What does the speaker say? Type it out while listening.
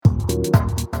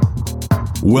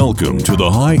Welcome to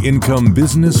the High Income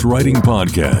Business Writing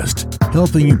Podcast,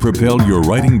 helping you propel your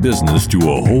writing business to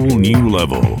a whole new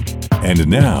level. And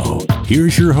now,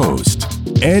 here's your host,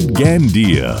 Ed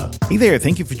Gandia. Hey there,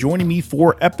 thank you for joining me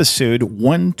for episode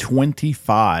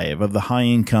 125 of the High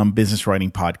Income Business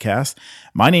Writing Podcast.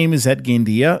 My name is Ed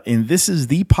Gandia, and this is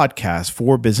the podcast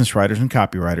for business writers and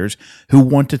copywriters who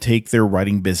want to take their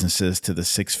writing businesses to the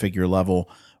six-figure level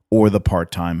or the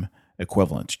part-time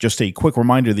equivalent. Just a quick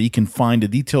reminder that you can find the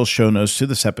detailed show notes to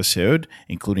this episode,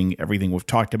 including everything we've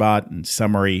talked about and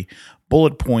summary,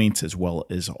 bullet points, as well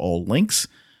as all links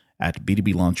at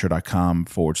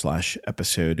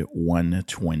b2blauncher.com/episode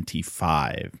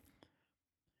 125.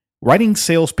 Writing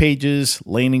sales pages,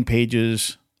 landing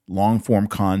pages, long-form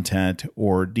content,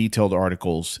 or detailed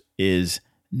articles is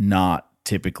not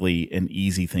typically an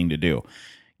easy thing to do.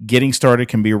 Getting started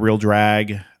can be a real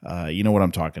drag. You know what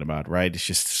I'm talking about, right? It's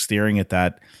just staring at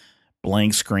that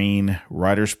blank screen.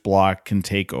 Writer's block can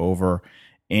take over.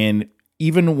 And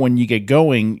even when you get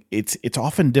going, it's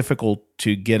often difficult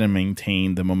to get and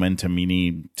maintain the momentum you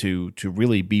need to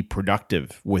really be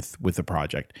productive with the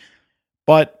project.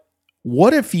 But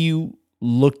what if you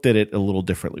looked at it a little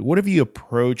differently? What if you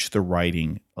approached the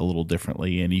writing a little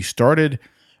differently and you started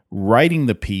writing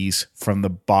the piece from the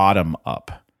bottom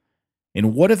up?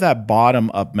 And what if that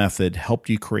bottom-up method helped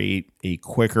you create a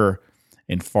quicker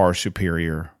and far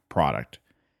superior product?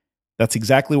 That's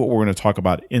exactly what we're going to talk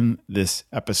about in this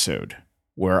episode,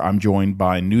 where I'm joined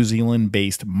by New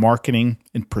Zealand-based marketing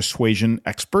and persuasion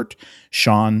expert,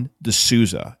 Sean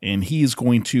D'Souza, and he is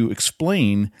going to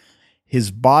explain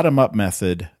his bottom-up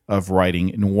method of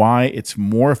writing and why it's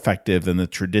more effective than the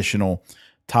traditional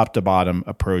top-to-bottom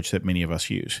approach that many of us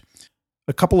use.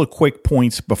 A couple of quick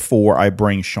points before I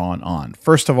bring Sean on.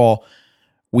 First of all,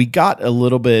 we got a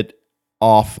little bit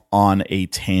off on a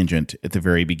tangent at the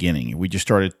very beginning.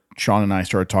 Sean and I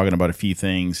started talking about a few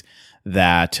things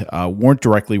that weren't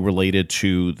directly related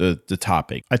to the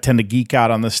topic. I tend to geek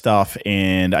out on this stuff,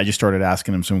 and I just started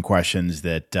asking him some questions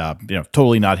that,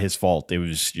 totally not his fault. It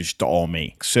was just all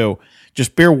me. So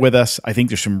just bear with us. I think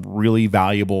there's some really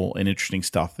valuable and interesting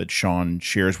stuff that Sean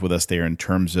shares with us there in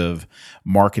terms of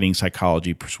marketing,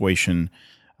 psychology, persuasion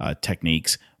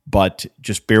techniques. But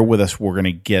just bear with us. We're going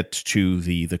to get to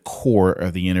the core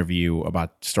of the interview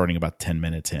starting about 10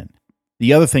 minutes in.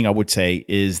 The other thing I would say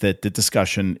is that the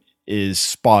discussion is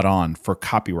spot on for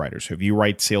copywriters. So if you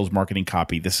write sales marketing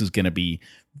copy, this is going to be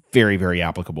very, very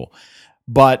applicable.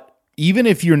 But even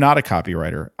if you're not a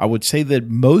copywriter, I would say that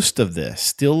most of this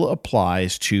still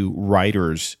applies to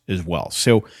writers as well.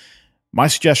 So my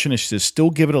suggestion is to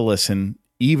still give it a listen,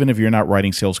 even if you're not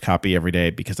writing sales copy every day,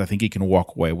 because I think you can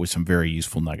walk away with some very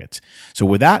useful nuggets. So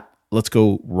with that, let's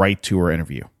go right to our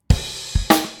interview.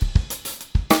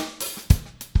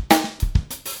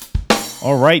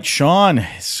 All right, Sean,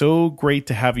 so great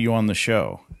to have you on the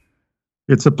show.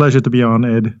 It's a pleasure to be on,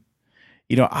 Ed.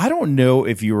 I don't know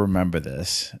if you remember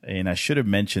this, and I should have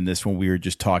mentioned this when we were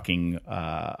just talking,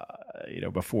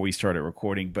 before we started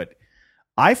recording, but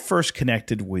I first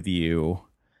connected with you,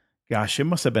 gosh, it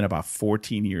must have been about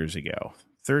 14 years ago,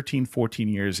 13, 14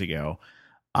 years ago.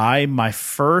 My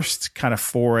first kind of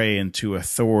foray into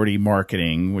authority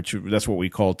marketing, which that's what we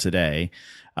call today,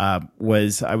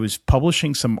 was I was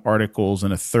publishing some articles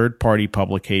in a third-party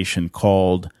publication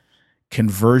called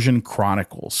Conversion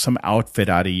Chronicles, some outfit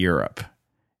out of Europe.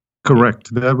 Correct.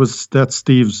 That's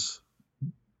Steve's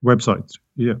website.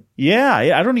 Yeah. Yeah.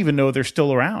 I don't even know if they're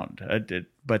still around.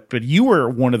 But you were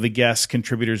one of the guest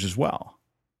contributors as well.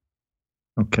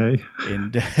 Okay.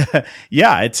 And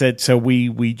yeah, it said so.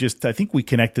 We just I think we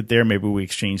connected there. Maybe we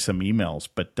exchanged some emails.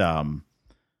 But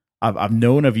I've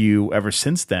known of you ever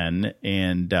since then,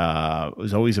 and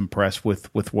was always impressed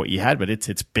with what you had. But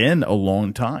it's been a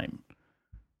long time.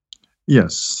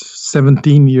 Yes,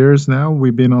 17 years now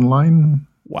we've been online.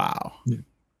 Wow. Yeah.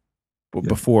 But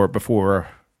before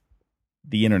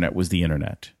the internet was the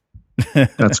internet.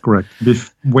 That's correct.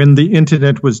 When the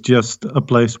internet was just a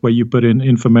place where you put in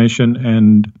information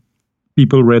and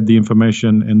people read the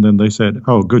information and then they said,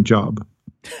 "Oh, good job."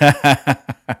 I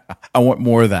want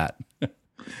more of that.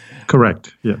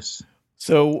 Correct. Yes.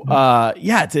 So,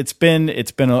 it's been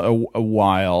a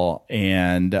while,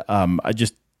 and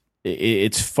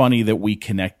it's funny that we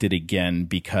connected again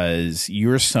because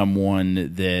you're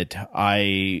someone that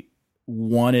I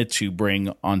wanted to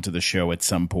bring onto the show at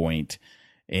some point,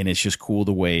 and it's just cool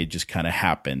the way it just kind of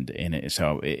happened. And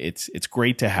so it's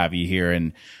great to have you here,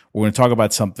 and we're going to talk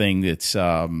about something that's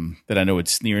that I know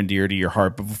it's near and dear to your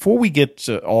heart. But before we get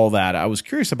to all that, I was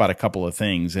curious about a couple of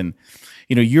things, and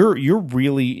you're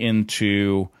really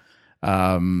into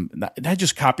not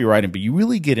just copywriting, but you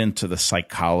really get into the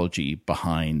psychology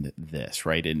behind this,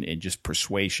 right? And just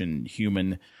persuasion,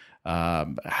 human,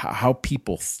 how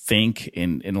people think.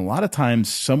 And a lot of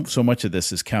times, so much of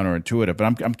this is counterintuitive,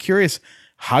 but I'm curious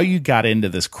how you got into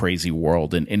this crazy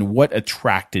world and what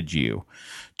attracted you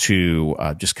to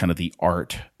just kind of the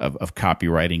art of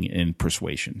copywriting and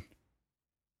persuasion.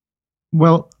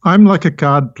 Well, I'm like a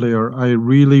card player. I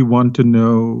really want to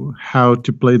know how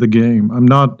to play the game. I'm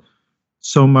not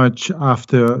so much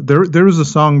after. There is a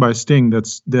song by Sting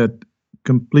that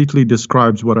completely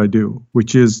describes what I do,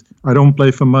 which is I don't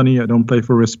play for money. I don't play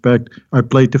for respect. I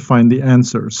play to find the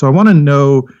answer. So I want to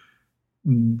know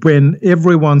when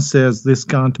everyone says this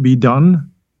can't be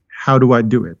done, how do I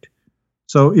do it?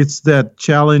 So it's that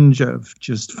challenge of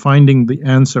just finding the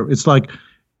answer. It's like,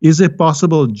 is it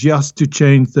possible just to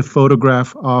change the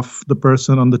photograph of the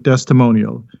person on the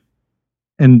testimonial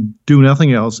and do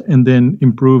nothing else and then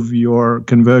improve your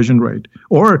conversion rate?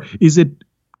 Or is it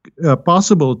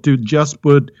possible to just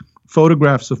put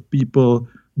photographs of people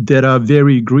that are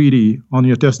very greedy on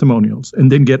your testimonials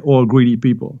and then get all greedy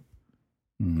people?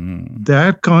 Mm-hmm.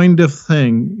 That kind of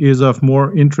thing is of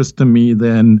more interest to me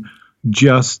than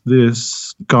just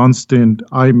this constant,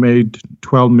 I made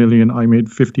 12 million, I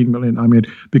made 15 million,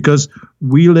 because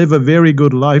we live a very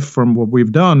good life from what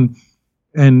we've done.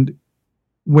 And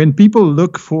when people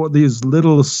look for these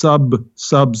little sub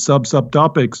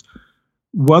topics,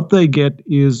 what they get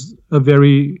is a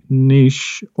very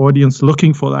niche audience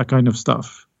looking for that kind of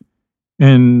stuff.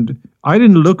 And I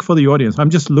didn't look for the audience. I'm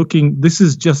just looking, this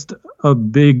is just a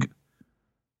big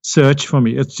search for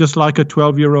me. It's just like a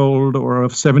 12-year-old or a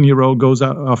 7-year-old goes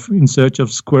out in search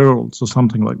of squirrels or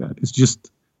something like that. It's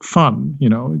just fun,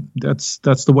 That's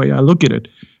the way I look at it.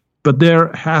 But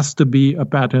there has to be a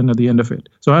pattern at the end of it.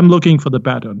 So I'm looking for the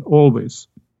pattern always.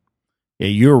 Yeah,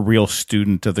 you're a real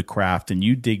student of the craft, and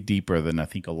you dig deeper than I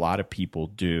think a lot of people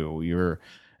do.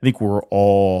 I think we're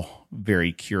all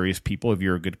very curious people. If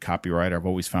you're a good copywriter, I've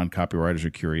always found copywriters are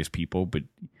curious people, but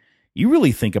you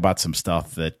really think about some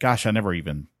stuff that, gosh, I never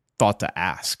even thought to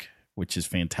ask, which is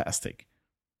fantastic.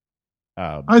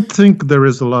 I think there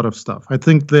is a lot of stuff. I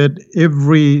think that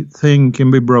everything can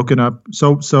be broken up.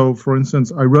 So for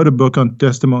instance, I wrote a book on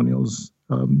testimonials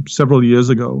several years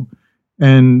ago.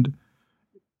 And,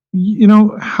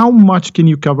 how much can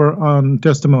you cover on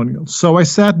testimonials? So I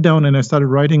sat down and I started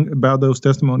writing about those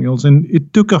testimonials, and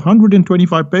it took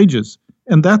 125 pages.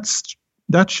 And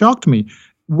that shocked me.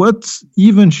 What's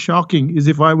even shocking is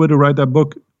if I were to write that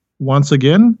book once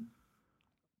again,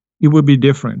 it would be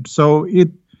different. So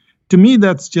to me,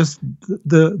 that's just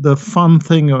the fun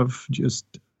thing of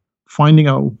just finding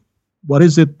out what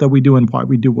is it that we do and why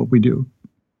we do what we do.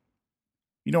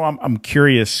 I'm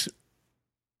curious.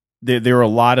 There are a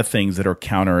lot of things that are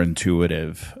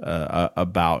counterintuitive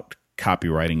about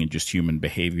copywriting and just human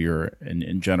behavior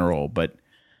in general. But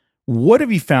what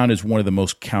have you found is one of the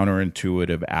most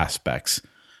counterintuitive aspects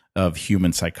of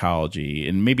human psychology,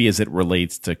 and maybe as it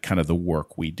relates to kind of the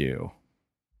work we do?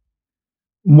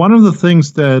 One of the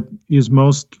things that is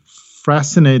most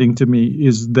fascinating to me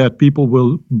is that people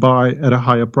will buy at a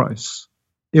higher price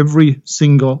every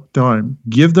single time.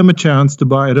 Give them a chance to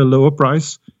buy at a lower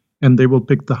price, and they will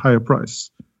pick the higher price.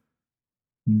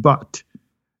 But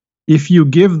if you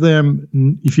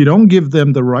don't give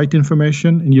them the right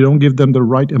information and you don't give them the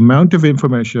right amount of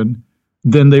information,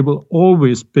 then they will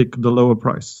always pick the lower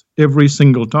price every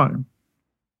single time.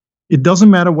 It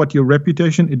doesn't matter what your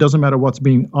reputation, it doesn't matter what's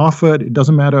being offered, it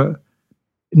doesn't matter.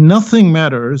 Nothing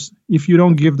matters if you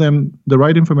don't give them the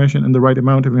right information and the right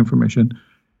amount of information.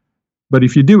 But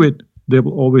if you do it, they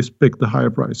will always pick the higher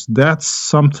price. That's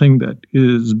something that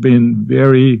has been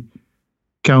very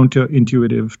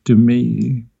counterintuitive to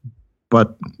me,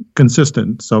 but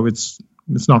consistent. So it's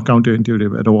not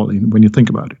counterintuitive at all when you think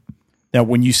about it. Now,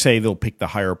 when you say they'll pick the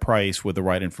higher price with the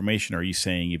right information, are you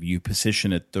saying if you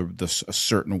position it a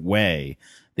certain way,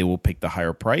 they will pick the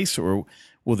higher price, or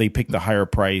will they pick the higher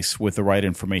price with the right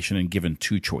information and given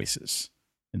two choices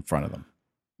in front of them?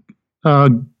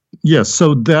 Yes,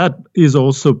 so that is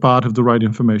also part of the right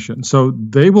information. So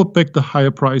they will pick the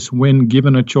higher price when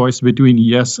given a choice between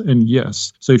yes and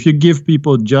yes. So if you give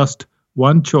people just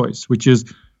one choice, which is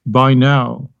buy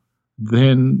now,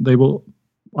 then they will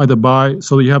either buy.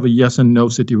 So you have a yes and no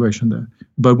situation there.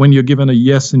 But when you're given a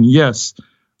yes and yes,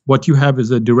 what you have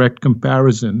is a direct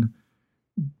comparison.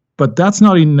 But that's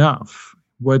not enough.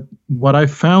 What I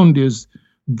found is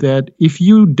that if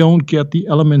you don't get the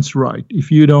elements right, if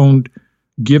you don't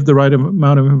give the right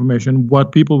amount of information,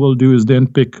 what people will do is then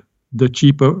pick the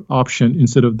cheaper option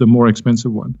instead of the more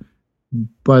expensive one.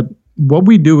 But what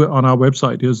we do on our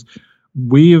website is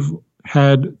we've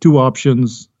had two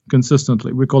options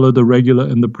consistently. We call it the regular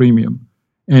and the premium.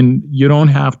 And you don't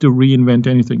have to reinvent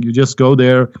anything. You just go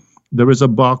there. There is a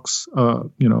box,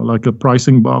 like a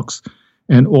pricing box.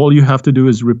 And all you have to do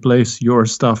is replace your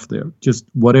stuff there, just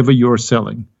whatever you're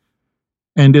selling.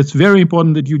 And it's very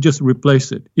important that you just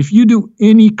replace it. If you do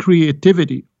any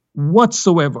creativity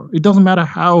whatsoever, it doesn't matter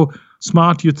how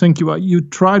smart you think you are, you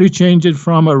try to change it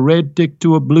from a red tick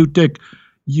to a blue tick,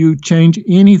 you change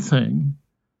anything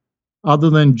other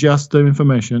than just the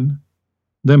information,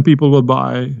 then people will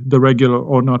buy the regular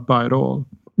or not buy at all.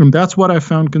 And that's what I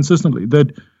found consistently,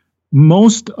 that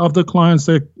most of the clients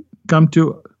that come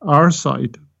to our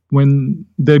site, when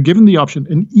they're given the option,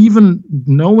 and even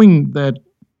knowing that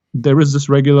there is this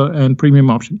regular and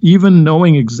premium option, even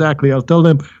knowing exactly, I'll tell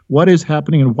them what is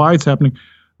happening and why it's happening,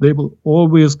 they will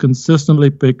always consistently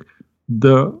pick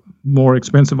the more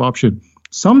expensive option.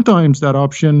 Sometimes that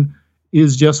option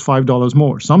is just $5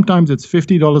 more. Sometimes it's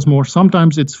 $50 more.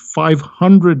 Sometimes it's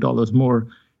 $500 more,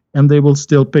 and they will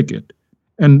still pick it.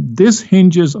 And this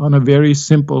hinges on a very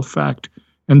simple fact,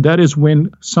 and that is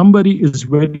when somebody is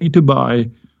ready to buy,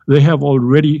 they have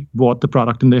already bought the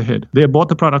product in their head. They have bought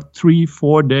the product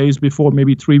 3-4 days before,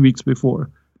 maybe 3 weeks before.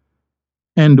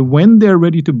 And when they're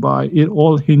ready to buy, it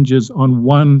all hinges on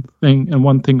one thing and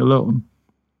one thing alone,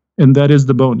 and that is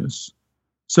the bonus.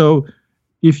 So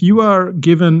if you are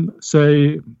given,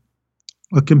 say,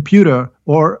 a computer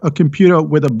or a computer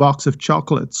with a box of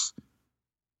chocolates,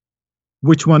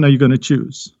 which one are you going to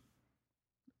choose?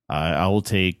 I will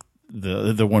take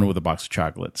the one with a box of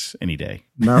chocolates any day.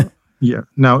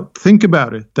 Now think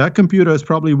about it. That computer is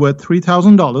probably worth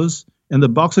 $3,000, and the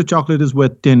box of chocolate is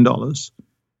worth $10.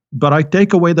 But I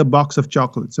take away the box of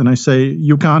chocolates, and I say,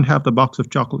 you can't have the box of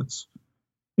chocolates.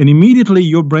 And immediately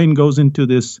your brain goes into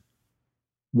this,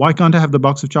 why can't I have the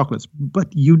box of chocolates? But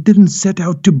you didn't set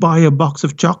out to buy a box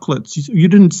of chocolates. You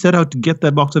didn't set out to get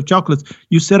that box of chocolates.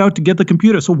 You set out to get the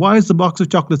computer. So why is the box of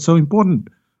chocolates so important?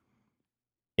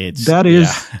 That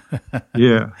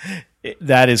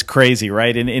is crazy,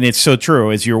 right? And it's so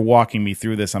true. As you're walking me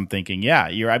through this, I'm thinking,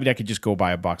 I could just go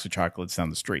buy a box of chocolates down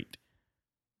the street.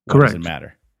 Correct. Doesn't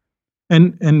matter.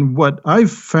 And what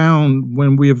I've found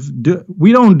when we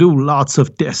don't do lots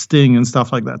of testing and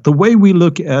stuff like that. The way we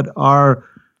look at our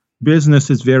business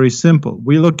is very simple.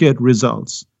 We look at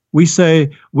results. We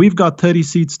say, we've got 30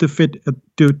 seats to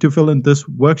fill in this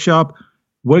workshop.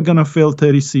 We're going to fill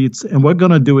 30 seats, and we're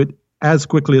going to do it as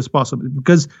quickly as possible.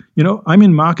 Because, I'm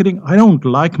in marketing. I don't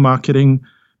like marketing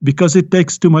because it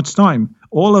takes too much time.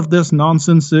 All of this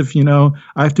nonsense, if, I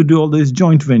have to do all these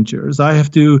joint ventures, I have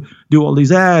to do all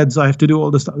these ads, I have to do all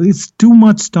this stuff. It's too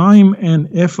much time and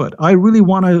effort. I really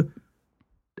want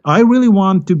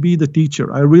to be the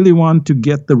teacher. I really want to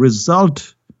get the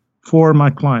result for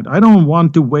my client. I don't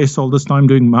want to waste all this time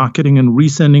doing marketing and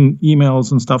resending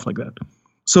emails and stuff like that.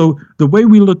 So the way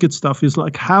we look at stuff is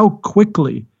like, how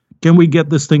quickly can we get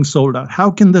this thing sold out?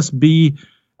 How can this be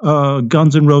a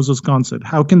Guns N' Roses concert?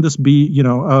 How can this be,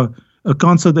 a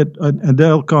concert an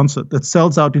Adele concert that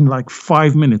sells out in like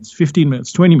 5 minutes, 15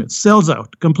 minutes, 20 minutes, sells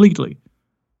out completely?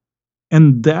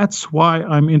 And that's why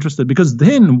I'm interested, because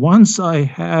then once I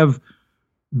have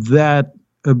that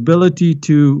ability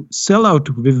to sell out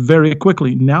very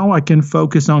quickly, now I can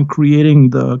focus on creating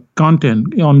the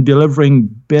content, on delivering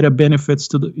better benefits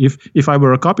to if I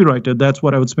were a copywriter, that's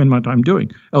what I would spend my time doing.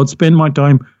 I would spend my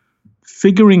time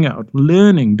figuring out,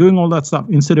 learning, doing all that stuff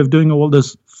instead of doing all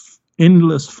this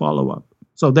endless follow-up.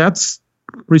 So that's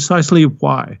precisely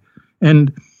why.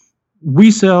 And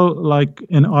we sell like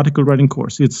an article writing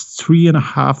course. It's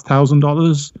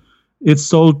 $3,500. It's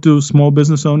sold to small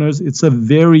business owners. It's a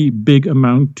very big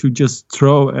amount to just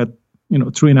throw at,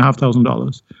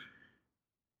 $3,500.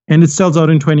 And it sells out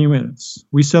in 20 minutes.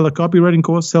 We sell a copywriting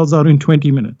course, sells out in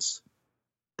 20 minutes.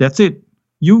 That's it.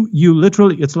 You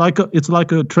literally, it's like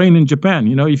a train in Japan.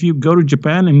 If you go to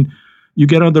Japan and you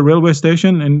get on the railway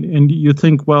station and you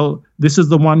think, well, this is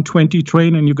the 120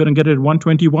 train and you're going to get it at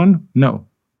 121. No,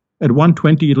 at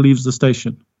 120 it leaves the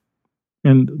station.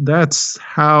 And that's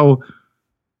how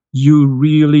you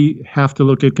really have to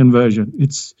look at conversion.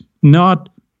 It's not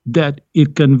that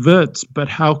it converts, but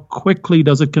how quickly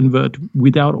does it convert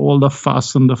without all the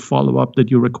fuss and the follow-up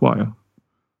that you require.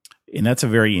 And that's a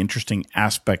very interesting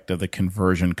aspect of the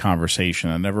conversion conversation.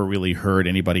 I never really heard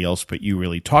anybody else but you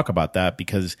really talk about that,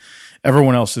 because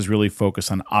everyone else is really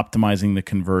focused on optimizing the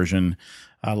conversion,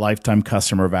 lifetime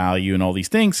customer value, and all these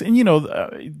things. And,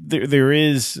 there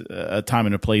is a time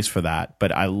and a place for that.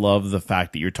 But I love the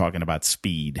fact that you're talking about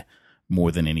speed more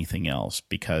than anything else,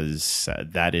 because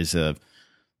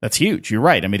that's huge. You're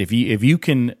right. I mean, if you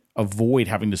can avoid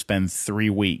having to spend 3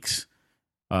 weeks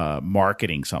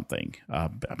marketing something. I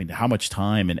mean, how much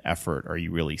time and effort are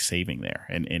you really saving there,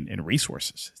 and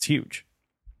resources? It's huge.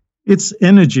 It's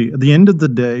energy. At the end of the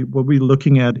day, what we're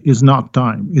looking at is not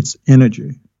time, it's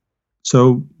energy.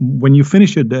 So when you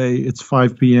finish your day, it's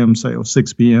 5 p.m., say, or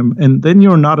 6 p.m., and then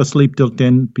you're not asleep till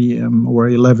 10 p.m. or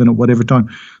 11 or whatever time.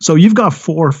 So you've got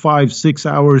 4, 5, 6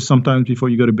 hours sometimes before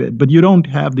you go to bed, but you don't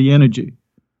have the energy.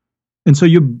 And so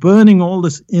you're burning all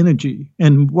this energy.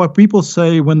 And what people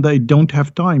say when they don't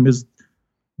have time is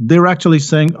they're actually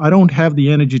saying, I don't have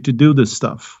the energy to do this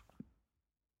stuff.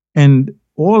 And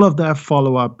all of that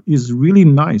follow-up is really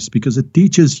nice because it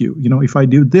teaches you, if I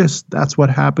do this, that's what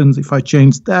happens. If I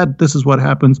change that, this is what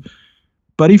happens.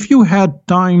 But if you had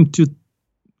time to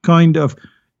kind of,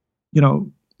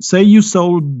 say you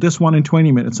sold this one in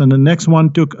 20 minutes and the next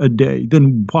one took a day,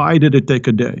 then why did it take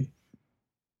a day?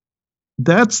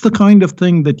 That's the kind of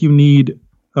thing that you need.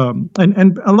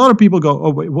 And a lot of people go,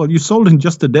 oh, wait, well, you sold in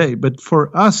just a day. But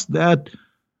for us, that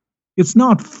it's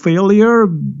not failure,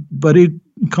 but it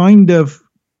kind of,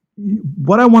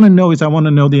 what I want to know is I want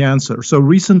to know the answer. So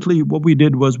recently what we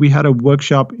did was we had a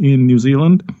workshop in New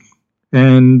Zealand.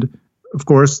 And of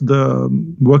course, the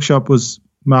workshop was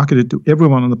marketed to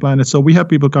everyone on the planet. So we have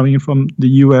people coming in from the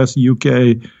US,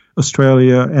 UK,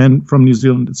 Australia, and from New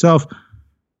Zealand itself.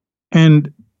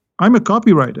 And I'm a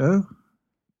copywriter,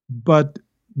 but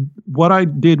what I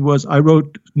did was I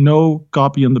wrote no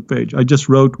copy on the page. I just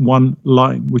wrote one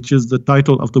line, which is the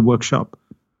title of the workshop.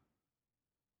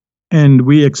 And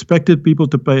we expected people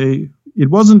to pay. It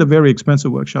wasn't a very expensive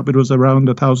workshop. It was around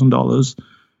 $1,000.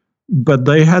 But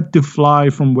they had to fly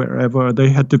from wherever. They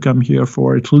had to come here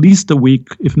for at least a week,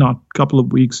 if not a couple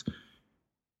of weeks.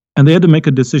 And they had to make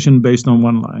a decision based on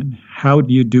one line. How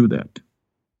do you do that?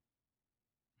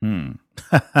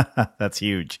 That's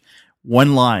huge.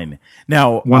 One line.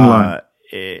 Now, one line.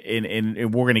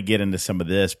 And we're going to get into some of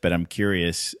this, but I'm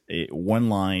curious. One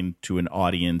line to an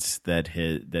audience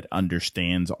that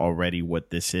understands already what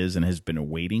this is and has been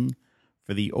waiting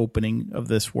for the opening of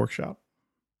this workshop.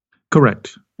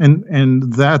 Correct,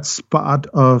 and that's part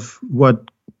of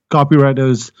what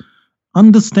copywriters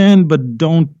understand but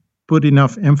don't put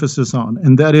enough emphasis on,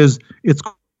 and that is it's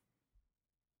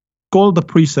called the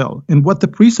pre-sale. And what the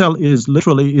pre-sale is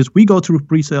literally is we go through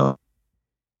pre-sale.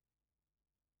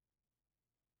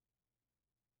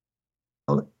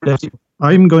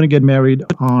 I'm going to get married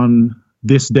on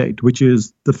this date, which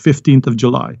is the 15th of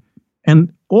July.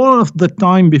 And all of the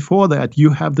time before that, you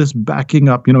have this backing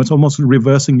up. It's almost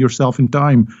reversing yourself in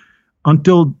time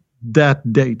until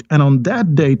that date. And on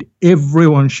that date,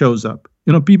 everyone shows up.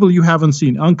 People you haven't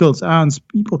seen, uncles, aunts,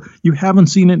 people you haven't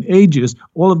seen in ages,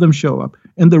 all of them show up.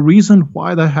 And the reason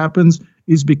why that happens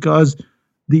is because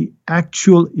the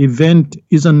actual event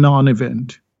is a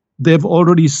non-event. They've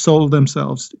already sold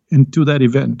themselves into that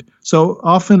event. So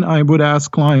often I would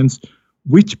ask clients,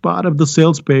 which part of the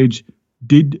sales page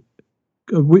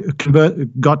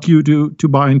got you to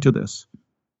buy into this?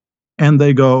 And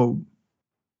they go,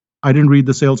 I didn't read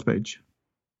the sales page.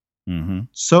 Mm-hmm.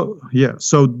 So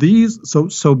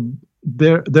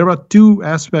there are two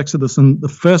aspects of this. And the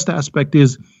first aspect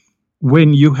is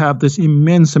when you have this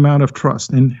immense amount of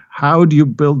trust, and how do you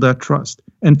build that trust?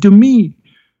 And to me,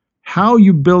 how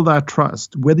you build that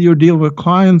trust, whether you're dealing with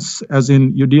clients, as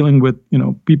in you're dealing with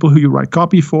people who you write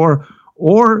copy for,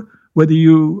 or whether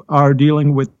you are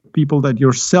dealing with people that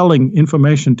you're selling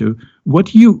information to,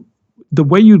 the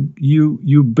way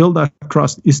you build that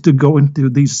trust is to go into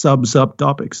these sub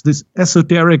topics, this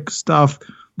esoteric stuff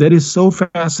that is so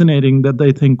fascinating that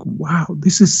they think, wow,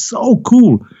 this is so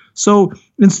cool. So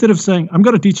instead of saying, I'm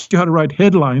going to teach you how to write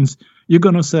headlines, you're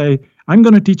going to say, I'm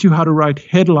going to teach you how to write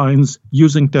headlines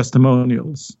using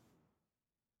testimonials.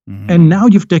 Mm-hmm. And now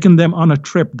you've taken them on a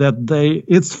trip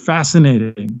it's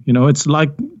fascinating. It's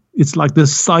like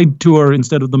this side tour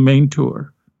instead of the main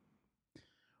tour.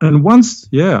 And once,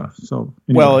 yeah. So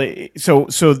anyway. Well,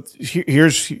 so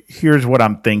here's what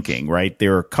I'm thinking. Right,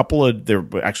 there are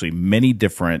actually many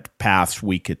different paths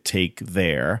we could take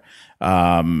there.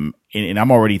 And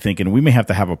I'm already thinking we may have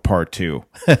to have a part 2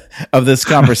 of this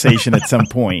conversation at some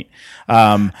point.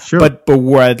 Sure. But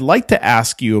what I'd like to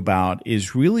ask you about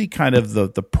is really kind of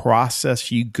the process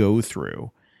you go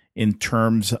through in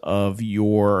terms of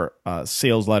your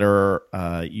sales letter,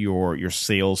 your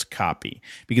sales copy,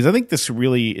 because I think this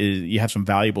really is, you have some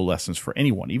valuable lessons for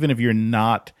anyone, even if you're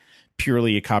not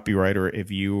purely a copywriter.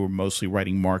 If you're mostly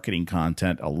writing marketing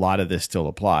content, a lot of this still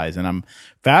applies. And I'm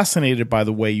fascinated by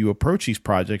the way you approach these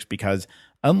projects, because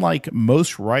unlike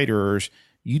most writers,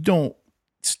 you don't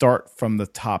start from the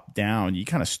top down. You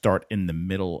kind of start in the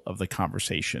middle of the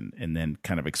conversation and then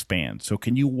kind of expand. So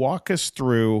can you walk us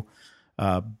through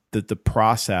the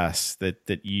process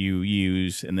that you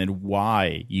use, and then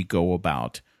why you go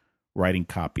about writing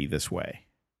copy this way.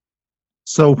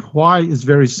 So why is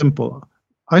very simple.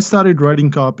 I started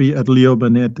writing copy at Leo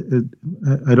Burnett.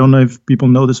 I don't know if people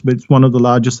know this, but it's one of the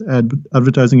largest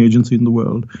advertising agencies in the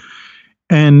world.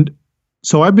 And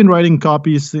so I've been writing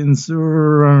copy since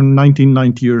around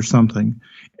 1990 or something.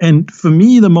 And for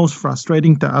me, the most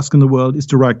frustrating task in the world is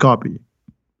to write copy.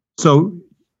 So,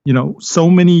 so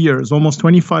many years, almost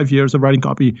 25 years of writing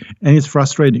copy, and it's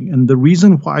frustrating. And the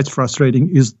reason why it's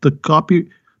frustrating is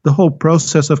the whole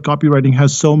process of copywriting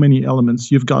has so many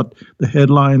elements. You've got the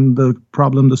headline, the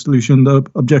problem, the solution, the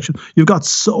objection. You've got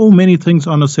so many things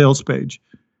on a sales page.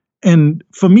 And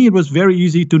for me, it was very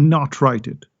easy to not write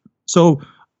it. So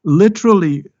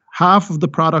literally half of the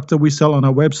product that we sell on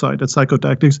our website at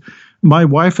Psychotactics, my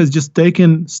wife has just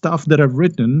taken stuff that I've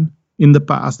written in the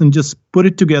past and just put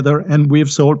it together, and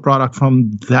we've sold product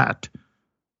from that.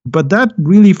 But that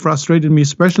really frustrated me,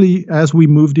 especially as we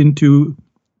moved into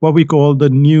what we call the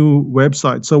new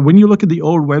website. So when you look at the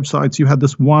old websites, you had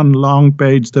this one long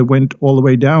page that went all the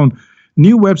way down.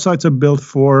 New websites are built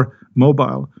for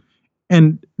mobile.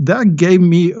 And that gave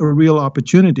me a real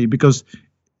opportunity, because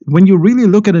when you really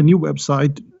look at a new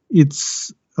website,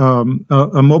 it's a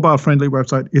mobile-friendly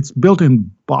website. It's built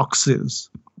in boxes,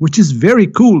 which is very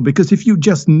cool, because if you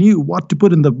just knew what to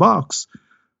put in the box,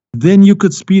 then you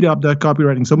could speed up that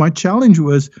copywriting. So my challenge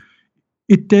was,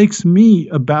 it takes me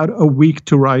about a week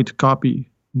to write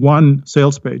copy, one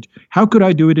sales page. How could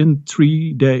I do it in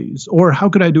 3 days? Or how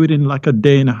could I do it in like a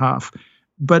day and a half?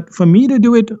 But for me to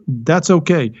do it, that's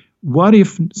okay. What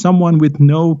if someone with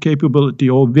no capability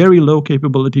or very low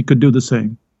capability could do the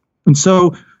same? And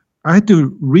so I had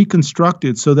to reconstruct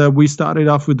it so that we started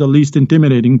off with the least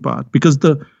intimidating part, because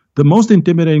the most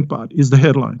intimidating part is the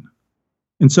headline.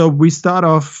 And so we start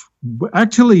off,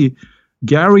 actually,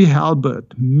 Gary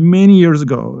Halbert, many years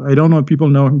ago, I don't know if people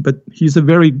know him, but he was a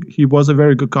very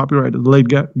good copywriter, the late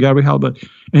Gary Halbert.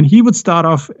 And he would start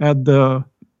off at the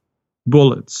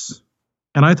bullets.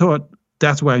 And I thought,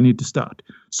 that's where I need to start.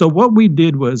 So what we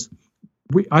did was,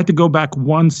 I had to go back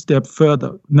one step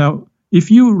further. Now, if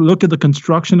you look at the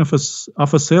construction of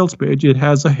a sales page, it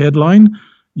has a headline.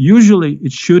 Usually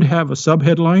it should have a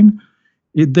subheadline.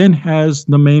 It then has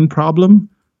the main problem,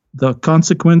 the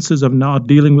consequences of not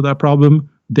dealing with that problem.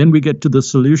 Then we get to the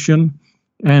solution.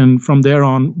 And from there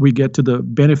on, we get to the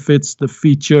benefits, the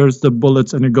features, the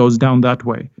bullets, and it goes down that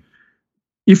way.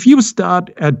 If you start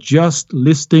at just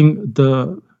listing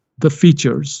the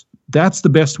features, that's the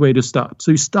best way to start.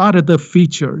 So you start at the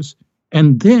features,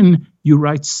 and then you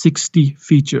write 60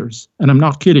 features. And I'm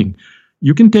not kidding.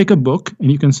 You can take a book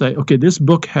and you can say, okay, this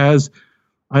book has,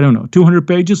 200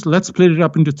 pages. Let's split it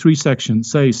up into 3 sections.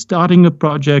 Say, starting a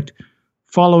project,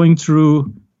 following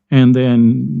through, and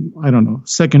then,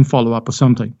 second follow-up or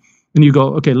something. And you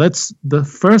go, okay, the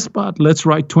first part, let's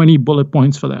write 20 bullet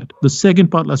points for that. The second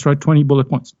part, let's write 20 bullet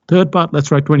points. Third part,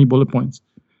 let's write 20 bullet points.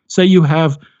 Say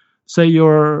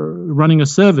you're running a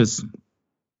service,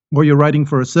 or you're writing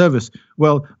for a service.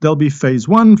 Well, there'll be phase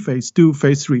 1, phase 2,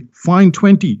 phase 3. Find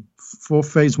 20 for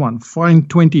phase 1, find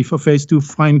 20 for phase 2,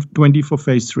 find 20 for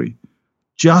phase 3.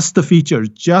 Just the features,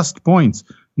 just points,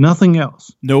 nothing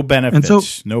else. No benefits,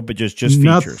 but just features.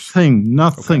 Nothing,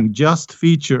 okay. Just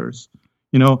features.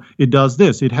 It does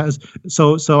this. It has,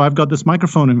 so I've got this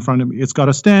microphone in front of me. It's got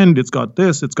a stand, it's got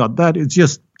this, it's got that. It's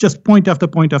just point after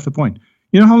point after point.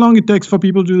 You know how long it takes for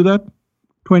people to do that?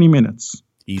 20 minutes,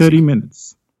 Easy. 30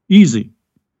 minutes. Easy.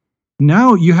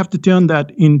 Now you have to turn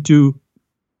that into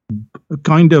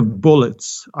kind of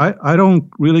bullets. I don't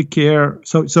really care.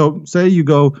 So say you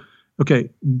go, okay,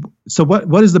 so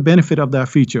what is the benefit of that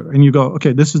feature? And you go,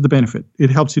 okay, this is the benefit. It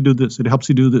helps you do this. It helps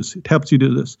you do this. It helps you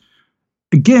do this.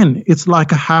 Again, it's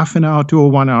like a half an hour to a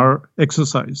 1 hour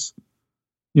exercise.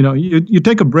 You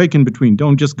take a break in between.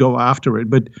 Don't just go after it.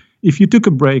 But if you took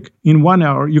a break, in 1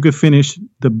 hour, you could finish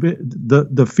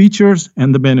the features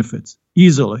and the benefits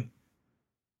easily.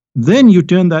 Then you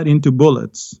turn that into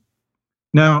bullets.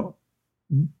 Now,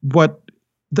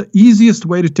 the easiest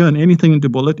way to turn anything into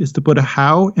bullet is to put a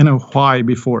how and a why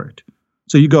before it.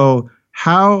 So you go,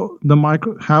 how the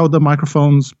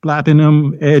microphone's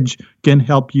Platinum Edge can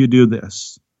help you do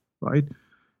this, right?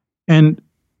 And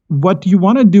what you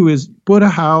want to do is put a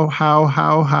how,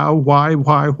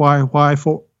 why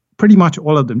for pretty much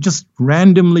all of them. Just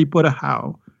randomly put a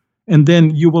how, and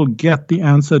then you will get the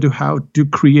answer to how to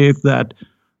create that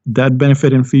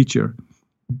benefit and feature.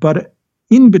 But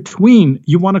in between,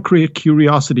 you want to create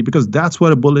curiosity, because that's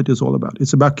what a bullet is all about.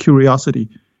 It's about curiosity.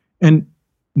 And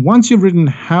once you've written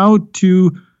how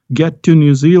to get to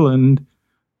New Zealand,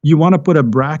 you want to put a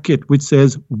bracket which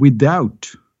says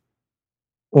without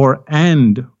or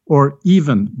and or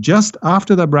even. Just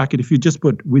after the bracket, if you just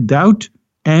put without,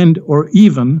 and, or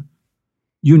even,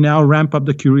 you now ramp up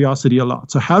the curiosity a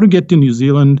lot. So how to get to New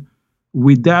Zealand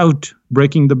without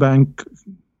breaking the bank,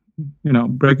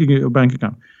 breaking your bank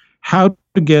account. How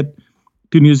to get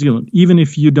to New Zealand, even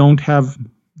if you don't have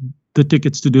the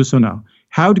tickets to do so now.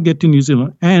 How to get to New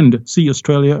Zealand and see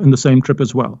Australia in the same trip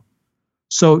as well.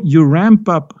 So you ramp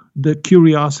up the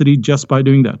curiosity just by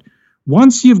doing that.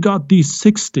 Once you've got these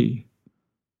 60,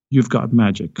 you've got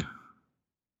magic.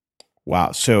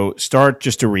 Wow. So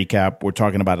just to recap, we're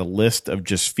talking about a list of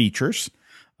just features,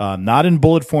 not in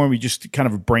bullet form. You just kind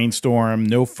of brainstorm,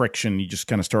 no friction. You just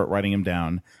kind of start writing them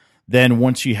down. Then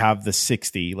once you have the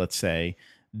 60, let's say,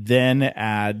 then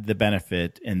add the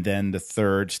benefit. And then the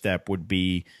third step would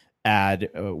be add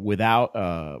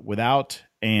without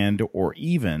and or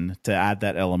even to add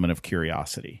that element of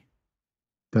curiosity.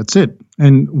 That's it.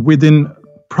 And within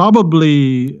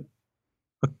probably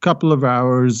a couple of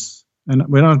hours, and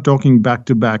we're not talking back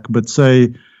to back, but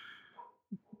say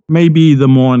maybe the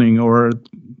morning or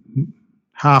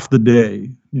half the day,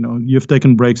 you've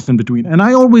taken breaks in between. And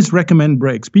I always recommend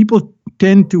breaks. People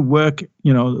tend to work,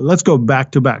 let's go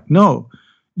back to back. No,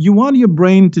 you want your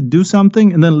brain to do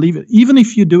something and then leave it. Even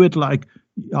if you do it like,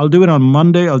 I'll do it on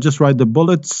Monday, I'll just write the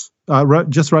bullets,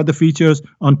 just write the features.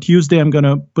 On Tuesday, I'm going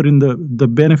to put in the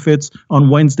benefits. On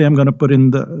Wednesday, I'm going to put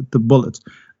in the bullets.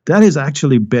 That is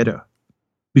actually better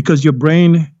because your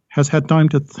brain has had time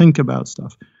to think about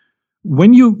stuff.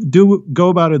 When you do go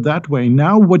about it that way,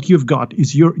 now what you've got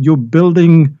is you're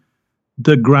building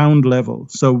the ground level.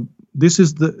 So this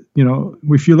is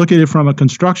if you look at it from a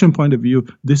construction point of view,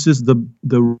 this is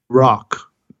the rock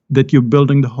that you're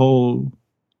building the whole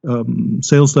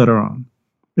sales letter on.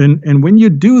 And when you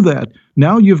do that,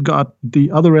 now you've got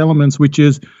the other elements, which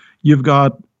is you've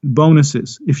got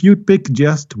bonuses. If you pick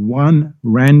just one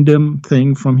random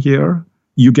thing from here,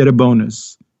 you get a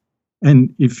bonus.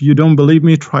 And if you don't believe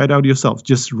me, try it out yourself.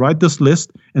 Just write this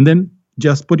list and then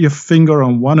just put your finger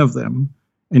on one of them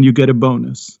and you get a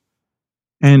bonus.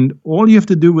 And all you have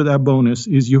to do with that bonus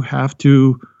is you have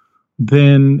to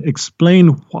then explain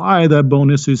why that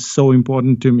bonus is so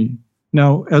important to me.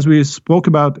 Now, as we spoke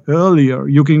about earlier,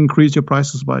 you can increase your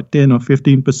prices by 10 or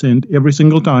 15% every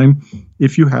single time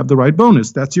if you have the right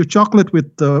bonus. That's your chocolate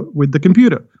with the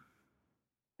computer.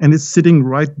 And it's sitting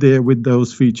right there with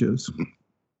those features,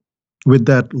 with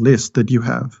that list that you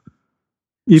have.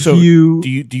 Do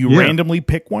you randomly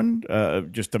pick one?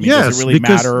 Yes, does it really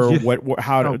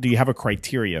matter? Do you have a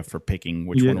criteria for picking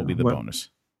which one will be the bonus?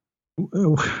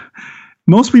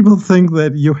 Most people think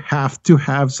that you have to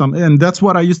have some, and that's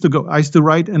what I used to go. I used to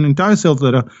write an entire sales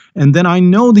letter, and then I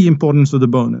know the importance of the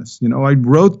bonus. I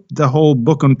wrote the whole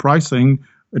book on pricing,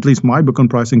 at least my book on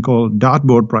pricing called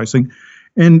Dartboard Pricing,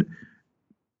 and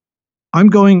I'm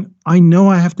going, I know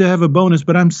I have to have a bonus,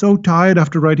 but I'm so tired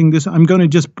after writing this, I'm going to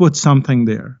just put something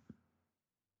there.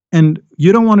 And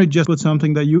you don't want to just put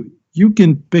something that you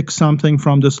can pick something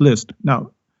from this list.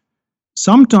 Now,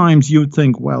 sometimes you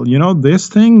think, well,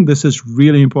 this is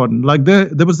really important. Like there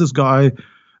was this guy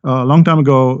a long time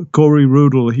ago, Corey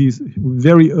Rudel. He's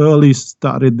very early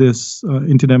started this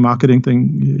internet marketing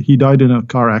thing. He died in a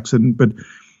car accident, but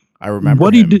I remember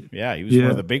what him. He did. Yeah, he was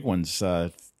one of the big ones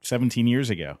 17 years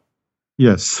ago.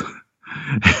 Yes.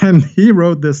 And he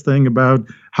wrote this thing about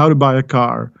how to buy a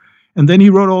car. And then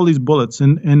he wrote all these bullets.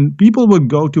 And people would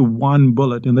go to one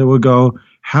bullet and they would go,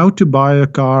 how to buy a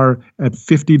car at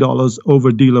 $50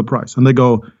 over dealer price. And they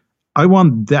go, I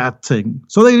want that thing.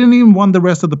 So they didn't even want the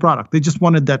rest of the product. They just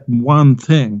wanted that one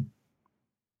thing.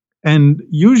 And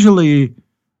usually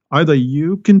either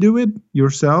you can do it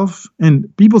yourself.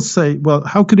 And people say, well,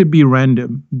 how could it be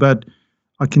random? But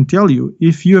I can tell you,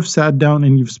 if you have sat down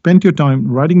and you've spent your time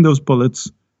writing those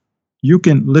bullets, you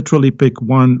can literally pick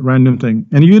one random thing.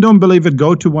 And if you don't believe it,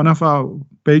 go to one of our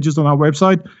pages on our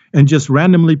website and just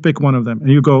randomly pick one of them.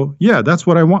 And you go, yeah, that's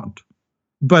what I want.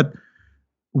 But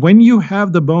when you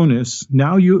have the bonus,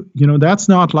 now that's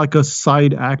not like a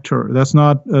side actor. That's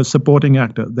not a supporting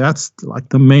actor. That's like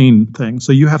the main thing.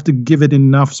 So you have to give it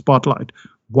enough spotlight.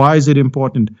 Why is it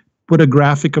important? Put a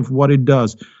graphic of what it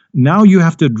does. Now you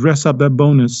have to dress up that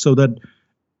bonus so that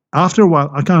after a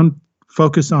while, I can't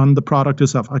focus on the product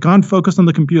itself. I can't focus on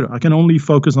the computer. I can only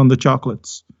focus on the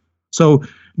chocolates. So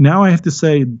now I have to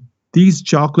say, these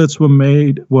chocolates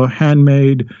were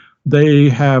handmade. They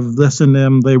have this in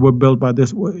them. They were built by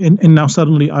this. And now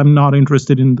suddenly I'm not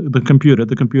interested in the computer.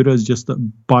 The computer is just a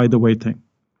by the way thing.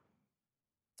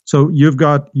 So you've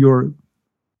got your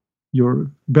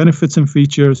benefits and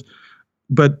features,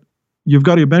 but you've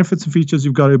got your benefits and features,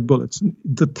 you've got your bullets.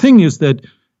 The thing is that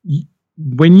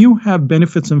when you have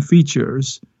benefits and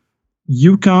features,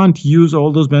 you can't use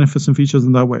all those benefits and features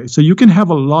in that way. So you can have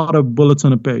a lot of bullets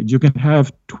on a page. You can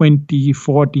have 20,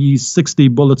 40, 60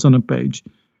 bullets on a page.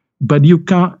 But you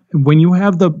can't, when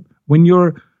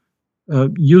you're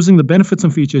using the benefits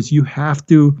and features, you have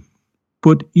to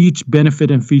put each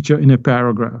benefit and feature in a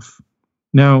paragraph.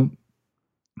 Now,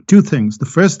 two things. The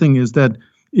first thing is that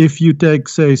if you take,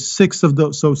 say, 6 of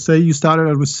those, so say you started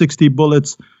out with 60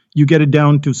 bullets, you get it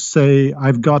down to, say,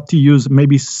 I've got to use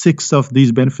maybe 6 of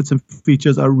these benefits and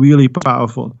features are really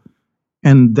powerful.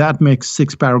 And that makes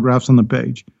 6 paragraphs on the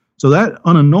page. So that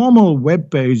on a normal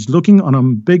web page, looking on a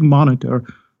big monitor,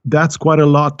 that's quite a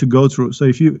lot to go through.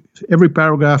 So every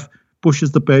paragraph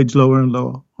pushes the page lower and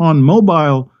lower. On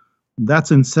mobile,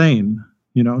 that's insane.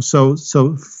 So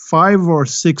 5 or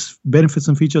 6 benefits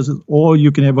and features is all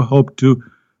you can ever hope to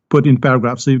put in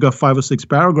paragraphs. So you've got 5 or 6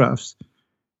 paragraphs.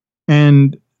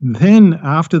 And then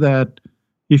after that,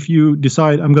 if you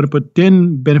decide I'm going to put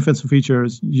 10 benefits and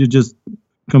features, you're just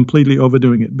completely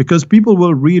overdoing it, because people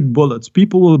will read bullets.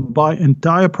 People will buy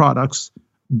entire products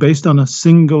based on a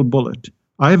single bullet.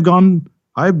 I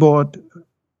bought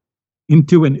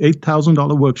into an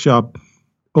 $8,000 workshop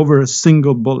over a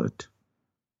single bullet.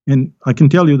 And I can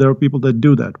tell you there are people that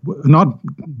do that.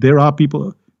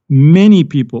 Many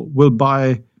people will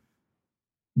buy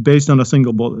based on a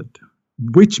single bullet.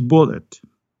 Which bullet?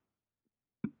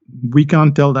 We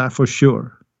can't tell that for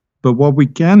sure. But what we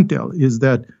can tell is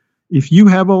that if you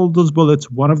have all those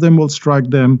bullets, one of them will strike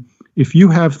them. If you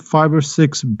have 5 or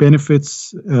 6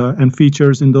 benefits and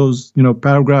features in those,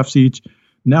 paragraphs each,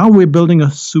 now we're building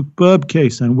a superb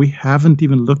case, and we haven't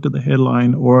even looked at the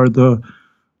headline or the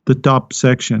top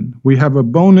section. We have a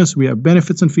bonus, we have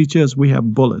benefits and features, we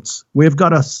have bullets. We've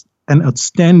got an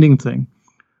outstanding thing.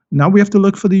 Now we have to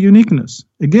look for the uniqueness.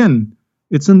 Again,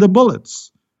 it's in the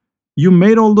bullets. You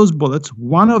made all those bullets.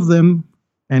 One of them,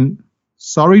 and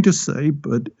sorry to say,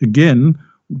 but again,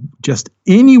 just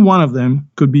any one of them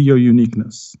could be your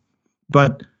uniqueness.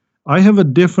 But I have a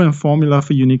different formula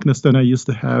for uniqueness than I used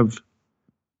to have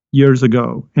years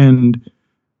ago. And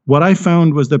what I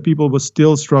found was that people were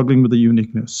still struggling with the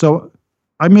uniqueness. So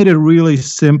I made it really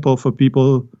simple for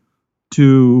people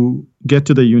to get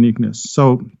to the uniqueness.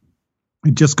 So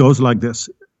it just goes like this.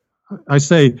 I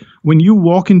say, when you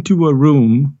walk into a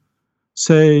room,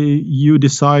 say you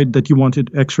decide that you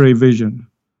wanted X-ray vision.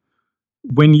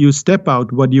 When you step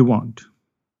out, what do you want?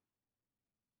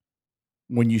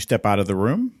 When you step out of the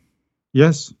room?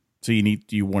 Yes. So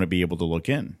you want to be able to look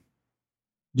in.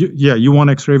 You want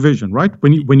X-ray vision, right?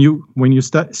 When you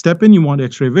step in, you want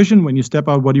X-ray vision. When you step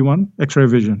out, what do you want? X-ray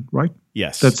vision, right?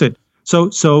 Yes. That's it.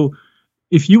 So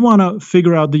if you want to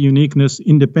figure out the uniqueness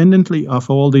independently of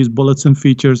all these bullets and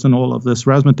features and all of this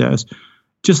razzmatazz,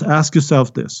 just ask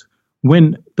yourself this.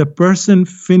 When the person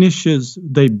finishes,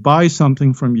 they buy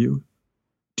something from you,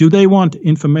 do they want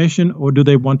information or do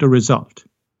they want a result?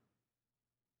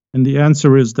 And the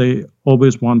answer is they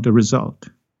always want a result.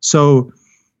 So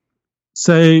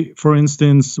say, for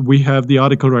instance, we have the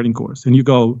article writing course, and you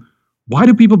go, why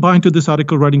do people buy into this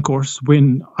article writing course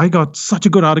when I got such a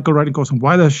good article writing course, and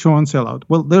why does Sean sell out?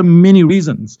 Well, there are many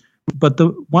reasons, but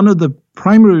one of the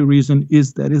primary reason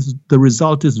is that the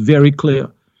result is very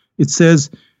clear. It says,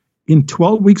 in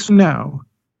 12 weeks from now,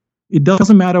 it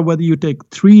doesn't matter whether you take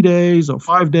 3 days or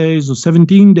 5 days or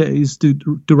 17 days to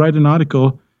write an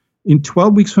article. In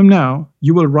 12 weeks from now,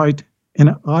 you will write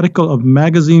an article of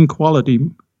magazine quality,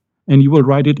 and you will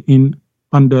write it in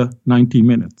under 90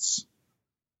 minutes.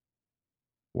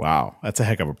 Wow, that's a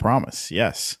heck of a promise.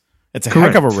 Yes. It's a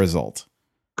Correct. Heck of a result.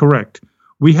 Correct.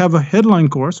 We have a headline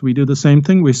course. We do the same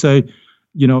thing. We say,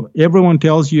 everyone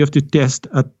tells you have to test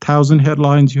 1,000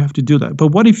 headlines. You have to do that. But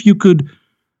what if you could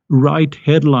write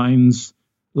headlines,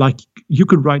 like you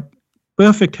could write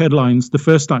perfect headlines the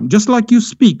first time, just like you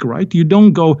speak, right? You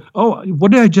don't go, oh,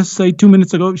 what did I just say 2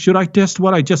 minutes ago? Should I test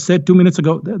what I just said 2 minutes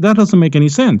ago? That doesn't make any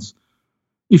sense.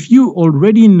 If you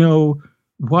already know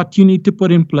what you need to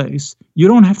put in place, you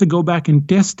don't have to go back and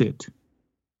test it.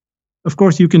 Of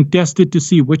course, you can test it to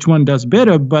see which one does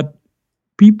better, but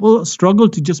people struggle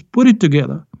to just put it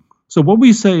together. So what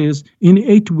we say is, in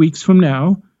 8 weeks from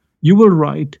now, you will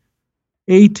write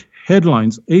 8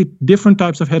 headlines, 8 different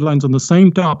types of headlines on the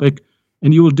same topic,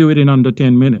 and you will do it in under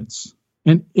 10 minutes.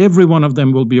 And every one of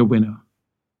them will be a winner.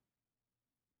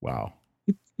 Wow.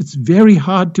 It's very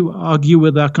hard to argue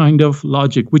with that kind of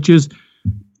logic, which is,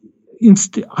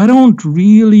 I don't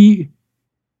really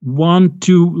want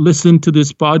to listen to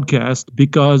this podcast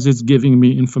because it's giving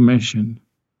me information.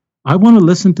 I want to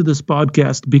listen to this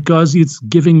podcast because it's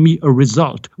giving me a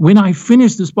result. When I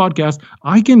finish this podcast,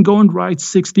 I can go and write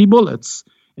 60 bullets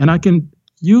and I can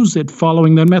use it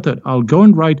following that method. I'll go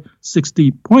and write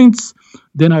 60 points.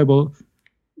 Then I will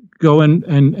go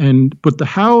and put the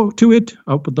how to it.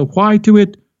 I'll put the why to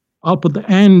it. I'll put the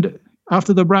and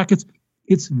after the brackets.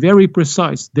 It's very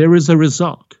precise. There is a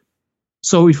result.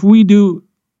 So if we do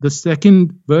the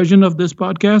second version of this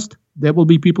podcast, there will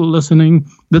be people listening.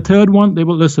 The third one, they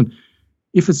will listen.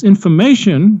 If it's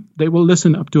information, they will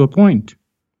listen up to a point.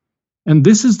 And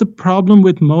this is the problem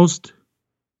with most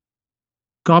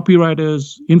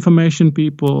copywriters, information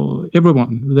people,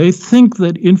 everyone. They think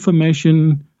that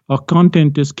information or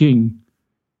content is king.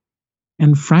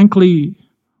 And frankly,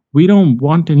 we don't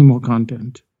want any more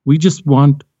content. We just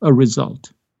want a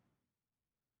result.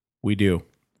 We do.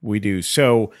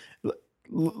 So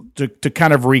to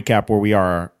kind of recap where we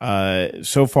are,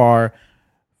 so far,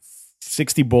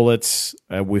 60 bullets.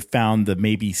 We've found the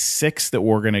maybe 6 that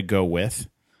we're going to go with.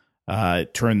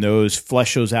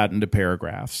 Flesh those out into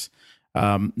paragraphs.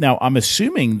 Now, I'm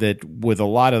assuming that with a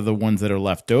lot of the ones that are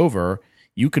left over,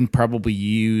 you can probably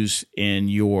use in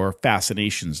your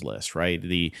fascinations list, right?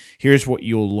 Here's what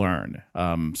you'll learn.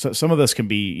 So some of this can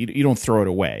be, you don't throw it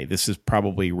away. This is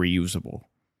probably reusable,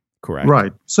 correct?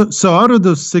 Right. So out of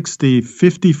those 60,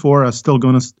 54 are still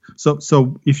going to,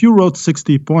 so if you wrote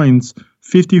 60 points,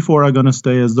 54 are going to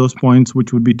stay as those points,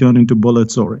 which would be turned into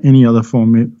bullets or any other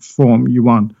form you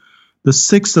want. The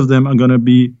 6 of them are going to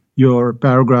be your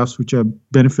paragraphs, which are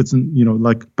benefits and,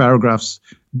 like paragraphs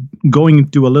going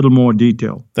into a little more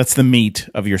detail. That's the meat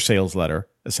of your sales letter,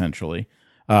 essentially,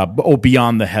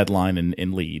 beyond the headline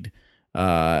and lead.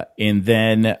 And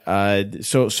then,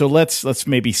 so let's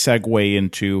maybe segue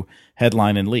into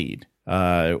headline and lead.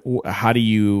 How do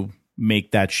you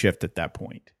make that shift at that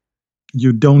point?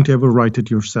 You don't ever write it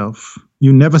yourself.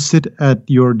 You never sit at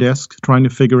your desk trying to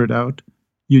figure it out.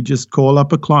 You just call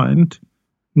up a client.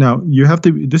 Now, you have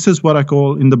to, this is what I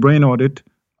call in the brain audit,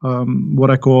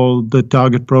 what I call the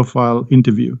target profile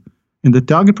interview. And the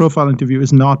target profile interview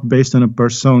is not based on a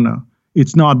persona.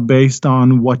 It's not based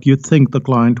on what you think the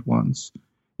client wants.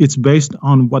 It's based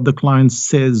on what the client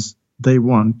says they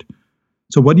want.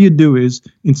 So what you do is,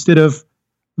 instead of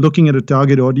looking at a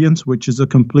target audience, which is a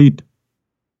completely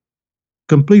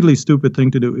stupid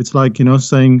thing to do, it's like,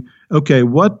 saying, okay,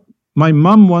 what my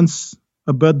mom wants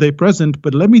a birthday present,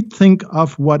 but let me think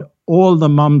of what all the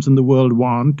moms in the world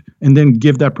want and then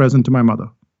give that present to my mother.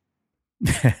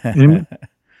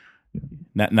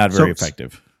 Not very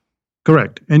effective.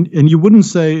 Correct. And you wouldn't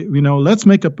say, let's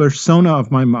make a persona of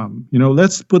my mom.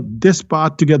 Let's put this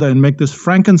part together and make this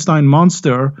Frankenstein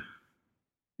monster,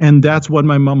 and that's what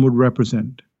my mom would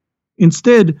represent.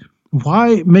 Instead,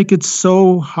 why make it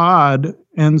so hard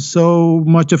and so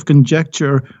much of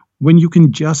conjecture when you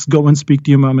can just go and speak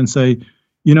to your mom and say,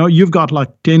 you've got like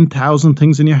 10,000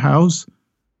 things in your house.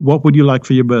 What would you like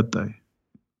for your birthday?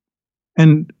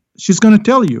 And she's going to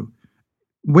tell you.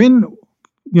 When,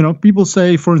 people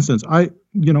say, for instance,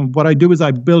 what I do is I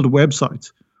build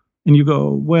websites. And you go,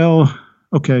 well,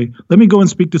 okay, let me go and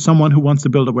speak to someone who wants to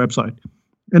build a website.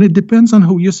 And it depends on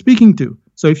who you're speaking to.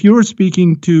 So if you're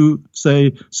speaking to,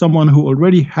 say, someone who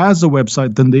already has a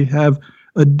website, then they have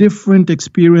a different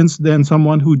experience than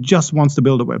someone who just wants to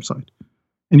build a website.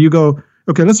 And you go,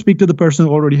 okay, let's speak to the person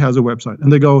who already has a website.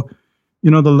 And they go,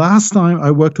 the last time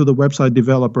I worked with a website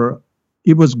developer,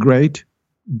 it was great.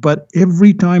 But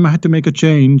every time I had to make a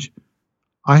change,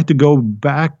 I had to go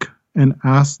back and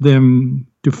ask them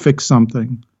to fix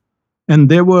something.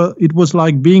 And it was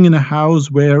like being in a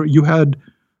house where you had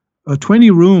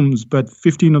 20 rooms, but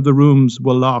 15 of the rooms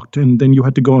were locked. And then you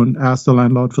had to go and ask the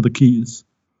landlord for the keys.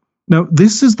 Now,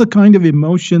 this is the kind of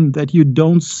emotion that you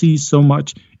don't see so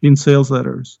much in sales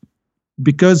letters,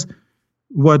 because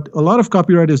what a lot of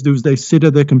copywriters do is they sit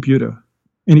at their computer.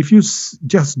 And if you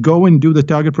just go and do the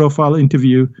target profile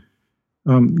interview,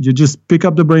 you just pick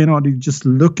up the brain audit, you just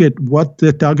look at what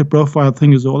the target profile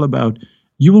thing is all about,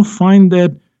 you will find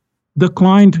that the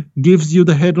client gives you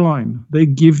the headline. They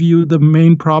give you the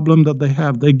main problem that they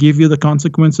have. They give you the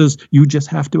consequences. You just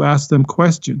have to ask them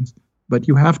questions. But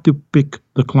you have to pick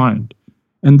the client.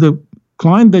 And the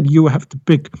client that you have to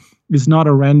pick is not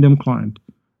a random client.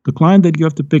 The client that you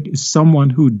have to pick is someone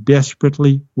who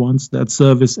desperately wants that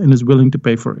service and is willing to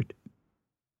pay for it.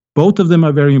 Both of them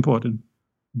are very important.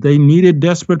 They need it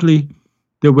desperately.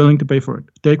 They're willing to pay for it.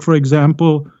 Take, for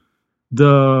example,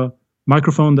 the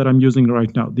microphone that I'm using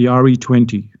right now, the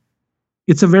RE20.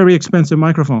 It's a very expensive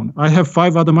microphone. I have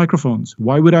 5 other microphones.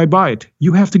 Why would I buy it?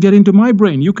 You have to get into my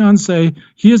brain. You can't say,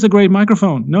 here's a great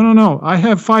microphone. No. I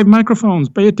have 5 microphones.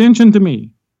 Pay attention to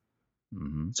me.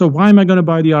 Mm-hmm. So why am I going to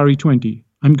buy the RE20?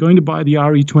 I'm going to buy the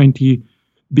RE20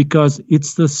 because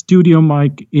it's the studio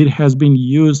mic. It has been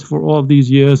used for all these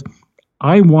years.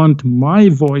 I want my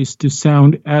voice to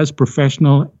sound as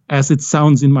professional as it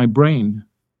sounds in my brain.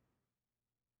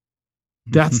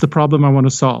 That's the problem I want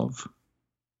to solve.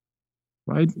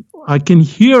 Right? I can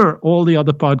hear all the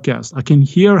other podcasts. I can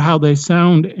hear how they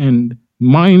sound, and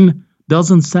mine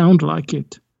doesn't sound like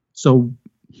it. So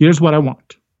here's what I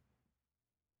want.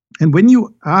 And when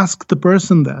you ask the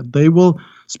person that, they will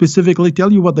specifically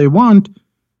tell you what they want,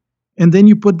 and then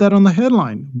you put that on the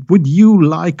headline. Would you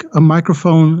like a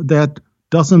microphone that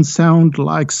doesn't sound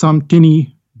like some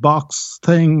tinny box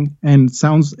thing and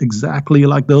sounds exactly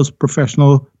like those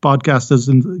professional podcasters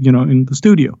in the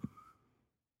studio?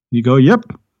 You go, yep.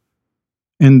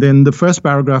 And then the first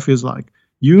paragraph is like,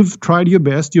 you've tried your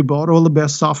best, you bought all the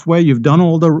best software, you've done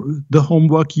all the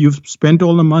homework, you've spent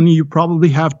all the money, you probably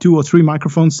have 2 or 3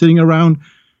 microphones sitting around,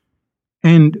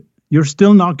 and you're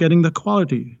still not getting the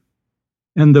quality.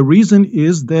 And the reason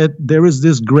is that there is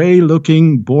this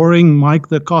gray-looking, boring mic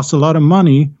that costs a lot of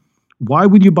money. Why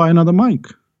would you buy another mic?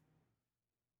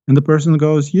 And the person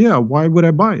goes, yeah, why would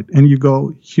I buy it? And you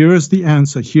go, here's the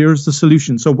answer, here's the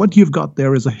solution. So what you've got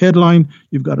there is a headline,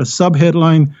 you've got a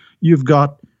sub-headline, you've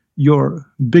got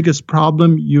your biggest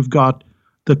problem, you've got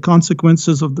the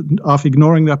consequences of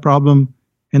ignoring that problem,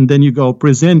 and then you go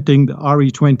presenting the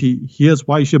RE20, here's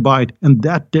why you should buy it. And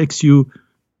that takes you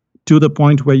to the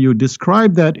point where you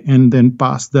describe that, and then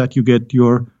past that you get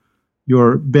your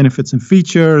benefits and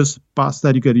features, past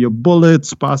that you get your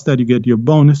bullets, past that you get your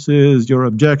bonuses, your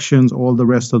objections, all the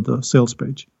rest of the sales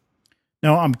page.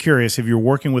 Now, I'm curious, if you're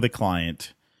working with a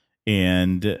client,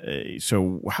 and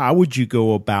so how would you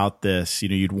go about this?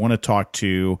 You'd want to talk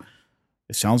to,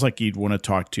 it sounds like you'd want to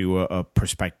talk to a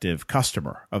prospective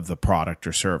customer of the product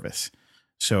or service.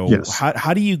 So yes.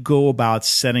 How do you go about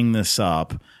setting this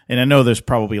up? And I know there's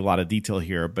probably a lot of detail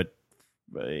here, but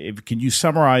can you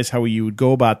summarize how you would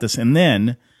go about this? And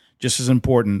then, just as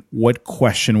important, what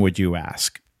question would you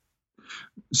ask?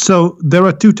 So there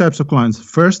are 2 types of clients.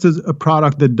 First is a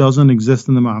product that doesn't exist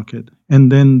in the market.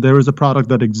 And then there is a product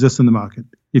that exists in the market.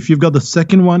 If you've got the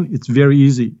second one, it's very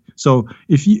easy. So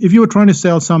if you were trying to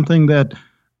sell something that,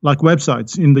 like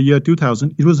websites in the year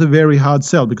 2000, it was a very hard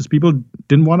sell because people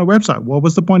didn't want a website. What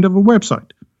was the point of a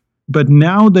website? But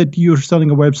now that you're selling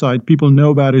a website, people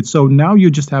know about it. So now you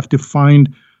just have to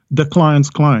find the client's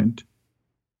client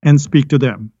and speak to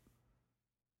them.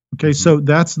 Okay, so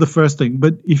that's the first thing.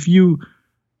 But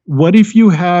what if you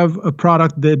have a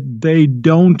product that they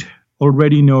don't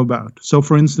already know about? So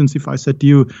for instance, if I said to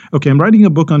you, okay, I'm writing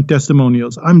a book on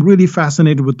testimonials. I'm really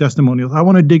fascinated with testimonials. I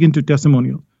want to dig into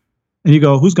testimonials. And you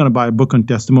go, who's going to buy a book on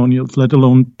testimonials, let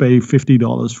alone pay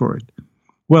 $50 for it?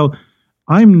 Well,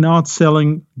 I'm not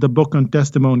selling the book on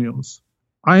testimonials.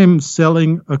 I am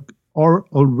selling a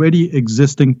already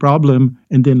existing problem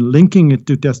and then linking it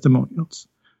to testimonials.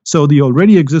 So the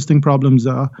already existing problems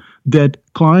are that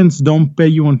clients don't pay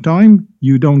you on time.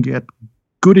 You don't get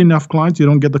good enough clients. You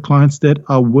don't get the clients that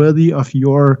are worthy of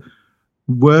your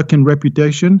work and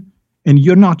reputation. And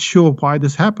you're not sure why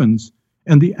this happens.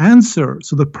 And the answer,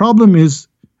 so the problem is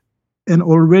an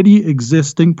already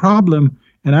existing problem,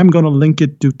 and I'm going to link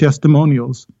it to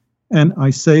testimonials. And I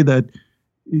say that,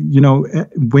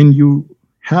 when you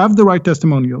have the right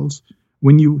testimonials,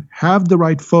 when you have the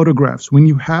right photographs, when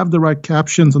you have the right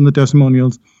captions on the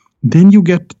testimonials, then you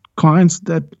get clients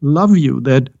that love you,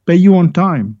 that pay you on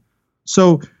time.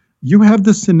 So you have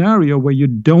this scenario where you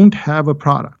don't have a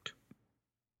product,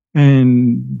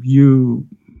 and you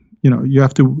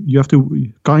have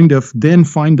to kind of then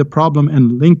find the problem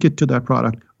and link it to that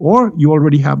product, or you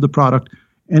already have the product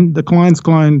and the client's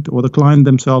client or the client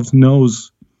themselves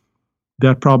knows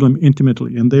that problem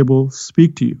intimately and they will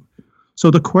speak to you.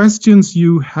 So the questions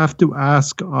you have to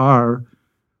ask are,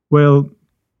 well,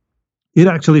 it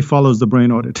actually follows the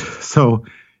brain audit. So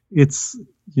it's,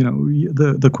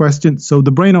 the question. So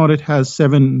the brain audit has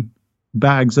 7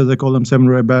 bags, as I call them, 7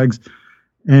 red bags.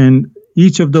 And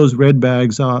each of those red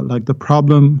bags are like the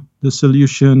problem, the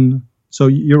solution. So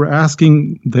you're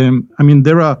asking them,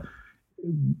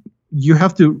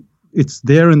 it's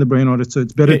there in the brain audit, so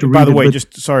it's better to read it. By the way,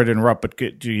 just sorry to interrupt, but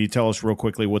could you tell us real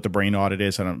quickly what the brain audit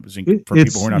is? For people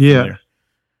who are not familiar.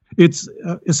 It's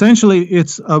essentially,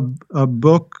 it's a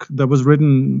book that was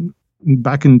written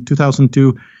back in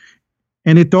 2002,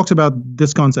 and it talks about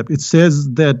this concept. It says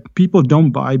that people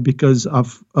don't buy because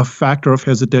of a factor of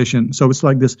hesitation. So it's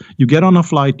like this. You get on a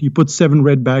flight, you put 7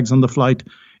 red bags on the flight,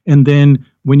 and then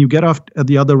when you get off at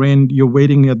the other end, you're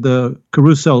waiting at the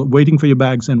carousel, waiting for your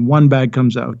bags, and 1 bag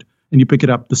comes out, and you pick it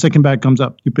up. The second bag comes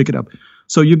up, you pick it up.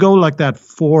 So you go like that,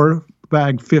 4th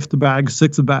bag, 5th bag,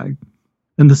 6th bag,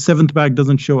 and the 7th bag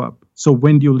doesn't show up. So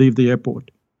when do you leave the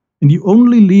airport? And you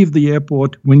only leave the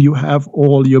airport when you have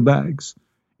all your bags.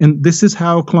 And this is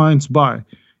how clients buy.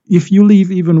 If you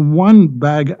leave even one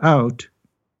bag out,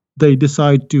 they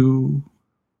decide to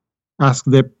ask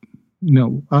their,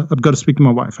 I've got to speak to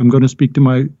my wife. I'm going to speak to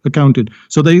my accountant.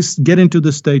 So they get into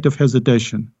the state of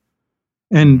hesitation.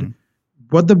 And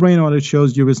what the brain audit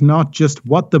shows you is not just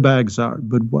what the bags are,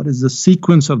 but what is the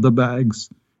sequence of the bags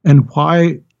and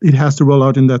why it has to roll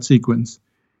out in that sequence.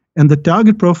 And the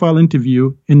target profile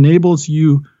interview enables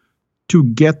you to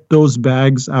get those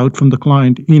bags out from the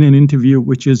client in an interview,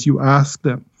 which is you ask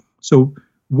them, so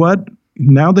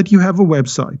now that you have a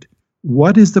website,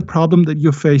 what is the problem that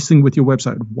you're facing with your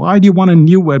website? Why do you want a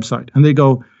new website? And they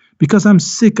go, because I'm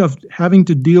sick of having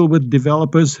to deal with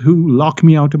developers who lock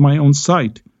me out of my own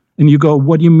site. And you go,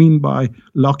 what do you mean by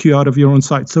lock you out of your own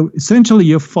site? So essentially,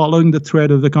 you're following the thread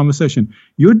of the conversation.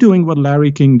 You're doing what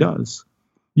Larry King does.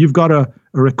 You've got a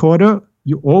recorder.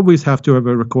 You always have to have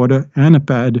a recorder and a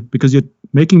pad because you're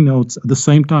making notes at the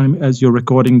same time as you're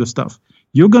recording the stuff.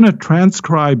 You're going to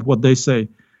transcribe what they say,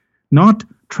 not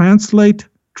translate,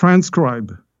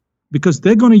 transcribe, because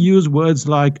they're going to use words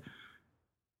like,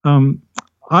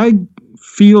 I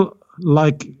feel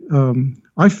like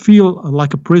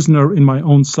a prisoner in my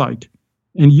own site.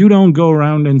 And you don't go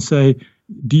around and say,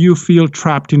 do you feel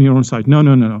trapped in your own site?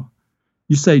 No.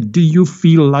 You say, do you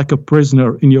feel like a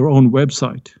prisoner in your own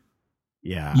website?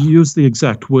 Yeah. You use the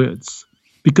exact words.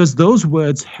 Because those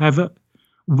words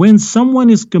when someone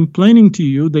is complaining to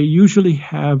you, they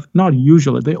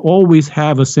always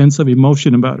have a sense of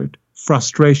emotion about it.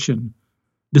 Frustration,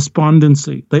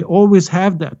 despondency. They always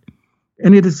have that.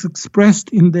 And it is expressed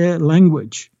in their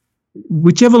language,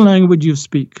 whichever language you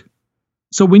speak.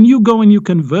 So when you go and you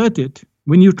convert it,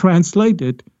 when you translate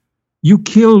it, you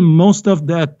kill most of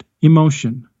that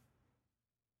emotion.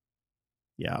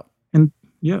 Yeah. And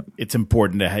yeah, it's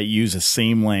important to use the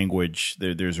same language.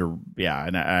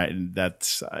 And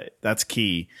that's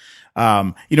key.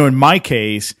 In my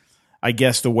case, I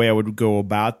guess the way I would go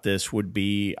about this would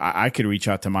be I could reach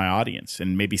out to my audience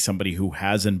and maybe somebody who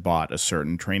hasn't bought a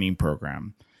certain training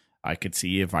program. I could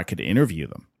see if I could interview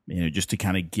them, just to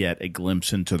kind of get a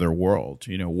glimpse into their world.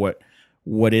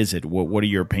 What is it? What are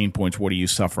your pain points? What are you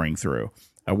suffering through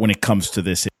when it comes to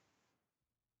this?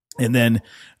 And then,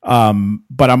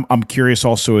 but I'm curious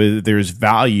also, there's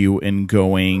value in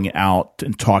going out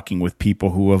and talking with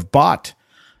people who have bought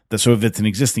so if it's an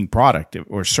existing product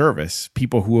or service,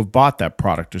 people who have bought that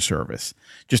product or service,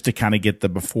 just to kind of get the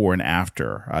before and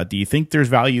after. Do you think there's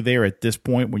value there at this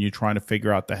point when you're trying to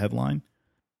figure out the headline?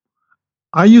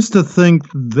 I used to think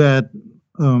that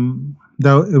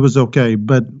that it was okay,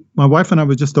 but my wife and I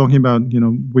were just talking about,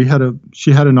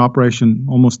 she had an operation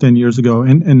almost 10 years ago,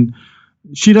 and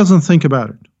she doesn't think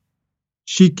about it.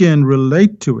 She can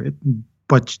relate to it,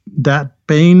 but that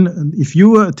pain, if you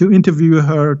were to interview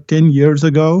her 10 years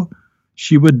ago,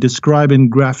 she would describe in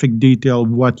graphic detail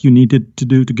what you needed to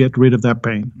do to get rid of that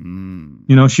pain.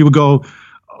 She would go,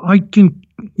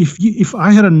 if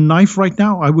I had a knife right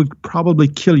now, I would probably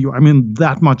kill you. I'm in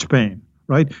that much pain,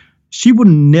 right? She would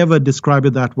never describe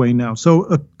it that way now. So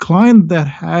a client that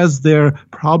has their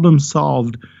problem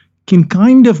solved can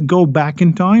kind of go back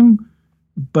in time,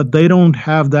 but they don't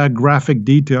have that graphic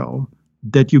detail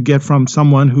that you get from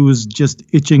someone who's just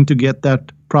itching to get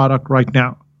that product right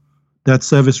now, that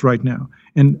service right now.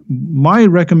 And my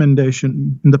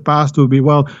recommendation in the past would be,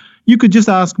 well, you could just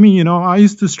ask me, I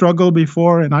used to struggle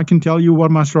before and I can tell you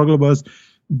what my struggle was.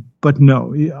 But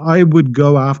no, I would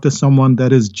go after someone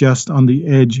that is just on the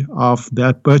edge of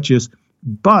that purchase.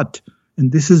 But,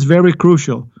 and this is very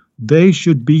crucial, they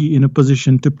should be in a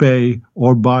position to pay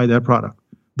or buy that product.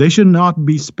 They should not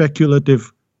be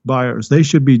speculative buyers. They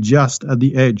should be just at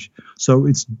the edge. So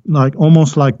it's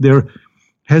almost like they're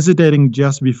hesitating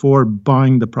just before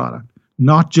buying the product,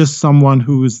 not just someone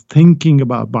who is thinking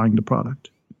about buying the product.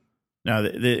 Now,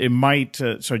 it might,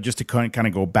 so just to kind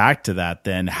of go back to that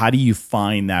then, how do you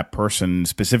find that person?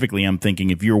 Specifically, I'm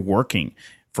thinking if you're working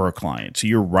for a client, so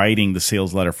you're writing the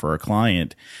sales letter for a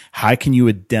client, how can you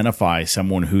identify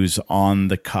someone who's on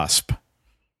the cusp?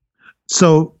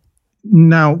 So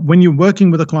now, when you're working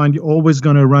with a client, you're always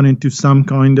going to run into some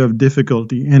kind of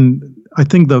difficulty. And I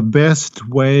think the best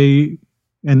way,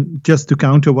 and just to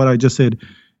counter what I just said,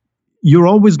 you're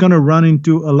always going to run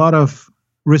into a lot of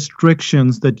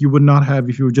restrictions that you would not have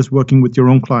if you were just working with your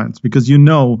own clients, because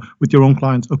with your own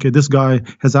clients, okay, this guy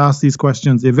has asked these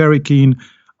questions, they're very keen,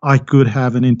 I could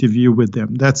have an interview with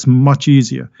them. That's much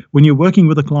easier. When you're working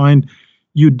with a client,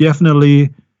 you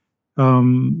definitely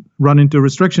run into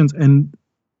restrictions, and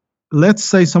let's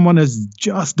say someone has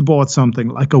just bought something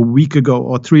like a week ago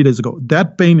or 3 days ago,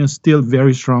 that pain is still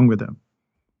very strong with them.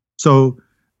 So,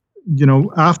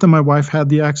 after my wife had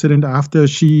the accident, after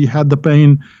she had the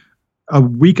pain, a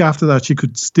week after that, she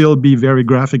could still be very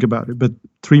graphic about it. But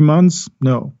 3 months,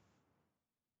 no.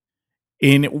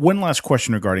 And one last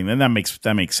question regarding that.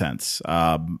 That makes sense.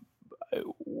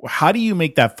 How do you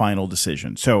make that final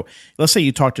decision? So let's say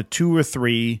you talk to 2 or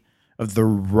 3 of the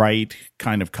right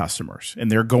kind of customers,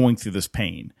 and they're going through this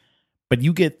pain, but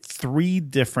you get 3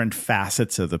 different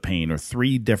facets of the pain or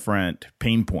 3 different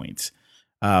pain points.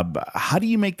 How do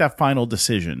you make that final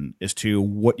decision as to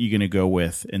what you're going to go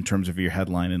with in terms of your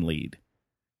headline and lead?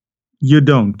 You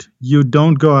don't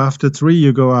go after 3,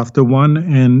 you go after 1.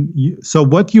 And so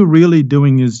what you're really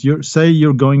doing is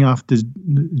you're going after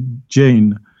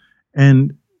Jane,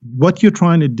 and what you're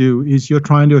trying to do is you're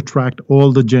trying to attract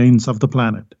all the Janes of the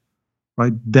planet,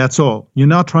 right? That's all. You're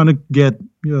not trying to get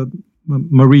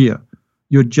Maria.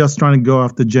 You're just trying to go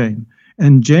after Jane.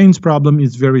 And Jane's problem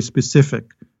is very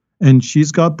specific. And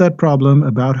she's got that problem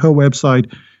about her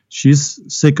website. She's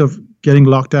sick of getting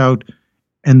locked out,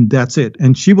 and that's it.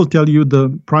 And she will tell you the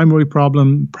primary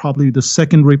problem, probably the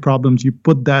secondary problems. You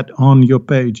put that on your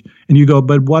page, and you go,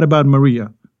 but what about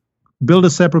Maria? Build a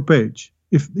separate page.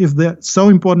 If they're so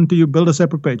important to you, build a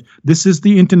separate page. This is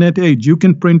the internet age. You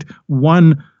can print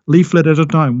 1 leaflet at a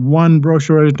time, 1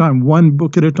 brochure at a time, 1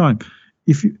 book at a time.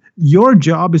 Your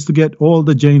job is to get all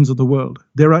the Janes of the world.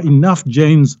 There are enough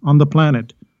Janes on the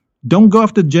planet. Don't go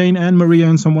after Jane and Maria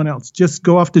and someone else. Just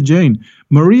go after Jane.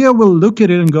 Maria will look at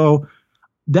it and go,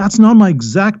 that's not my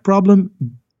exact problem,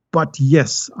 but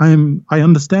yes, I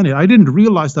understand it. I didn't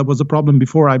realize that was a problem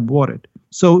before I bought it.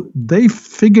 So they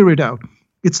figure it out.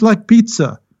 It's like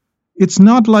pizza. It's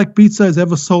not like pizza is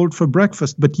ever sold for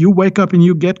breakfast, but you wake up and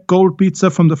you get cold pizza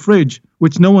from the fridge,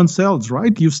 which no one sells,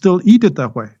 right? You still eat it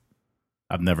that way.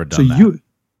 I've never done that.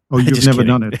 You've never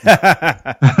done it.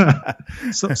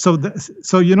 So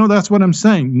that's what I'm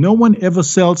saying. No one ever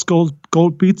sells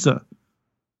cold pizza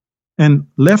and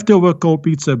leftover cold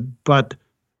pizza, but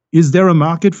is there a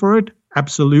market for it?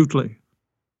 Absolutely.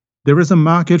 There is a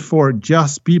market for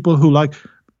just people who like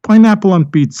pineapple on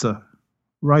pizza,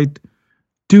 right?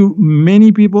 To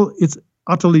many people, it's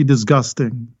utterly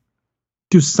disgusting.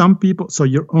 To some people, so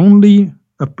you're only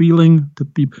appealing to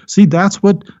people. See, that's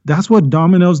what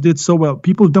Domino's did so well.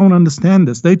 People don't understand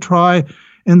this. They try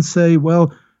and say,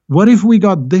 well, what if we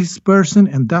got this person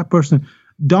and that person?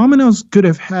 Domino's could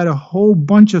have had a whole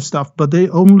bunch of stuff, but they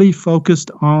only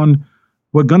focused on,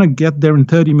 we're going to get there in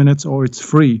 30 minutes or it's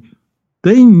free.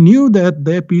 They knew that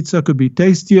their pizza could be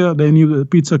tastier. They knew the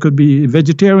pizza could be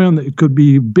vegetarian. It could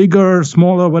be bigger,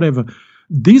 smaller, whatever.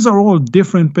 These are all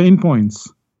different pain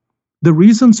points. The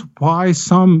reasons why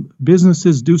some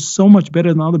businesses do so much better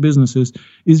than other businesses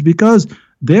is because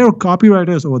their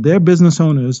copywriters or their business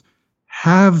owners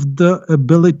have the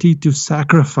ability to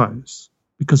sacrifice.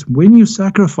 Because when you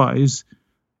sacrifice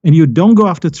and you don't go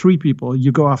after 3 people,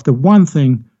 you go after one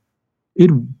thing,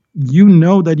 you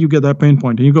know that you get that pain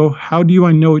point. And you go, how do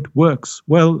I know it works?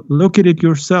 Well, look at it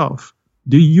yourself.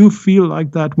 Do you feel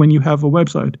like that when you have a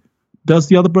website? Does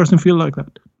the other person feel like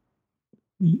that?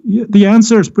 The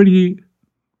answer is pretty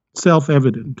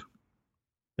self-evident.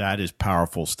 That is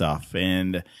powerful stuff.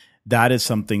 And that is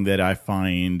something that I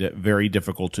find very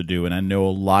difficult to do. And I know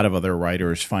a lot of other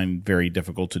writers find very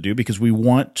difficult to do because we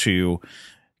want to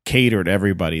cater to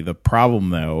everybody. The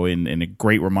problem, though, and a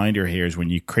great reminder here is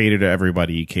when you cater to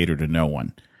everybody, you cater to no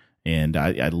one. And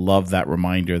I love that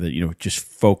reminder that, just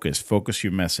focus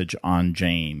your message on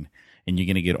Jane, and you're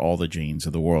going to get all the Janes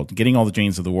of the world. Getting all the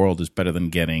Janes of the world is better than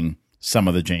getting some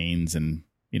of the Janes and,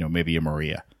 maybe a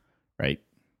Maria, right?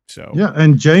 So yeah,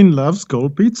 and Jane loves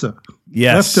cold pizza.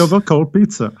 Yes. Leftover cold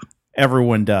pizza.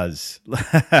 Everyone does.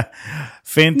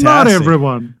 Fantastic. Not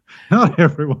everyone.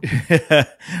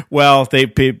 Well,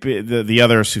 the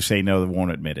others who say no, they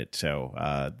won't admit it.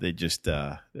 So they just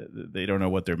they don't know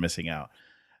what they're missing out.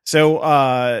 So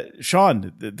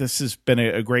Sean, this has been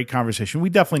a great conversation. We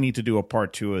definitely need to do a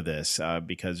part 2 of this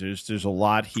because there's a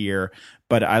lot here.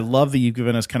 But I love that you've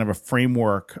given us kind of a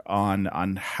framework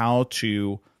on how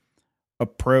to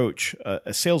approach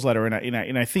a sales letter, and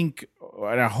I think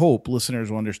and I hope listeners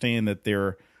will understand that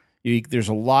there's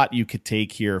a lot you could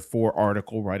take here for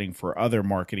article writing, for other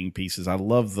marketing pieces. I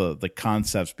love the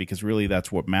concepts because really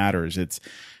that's what matters. It's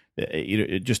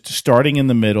just starting in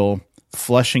the middle,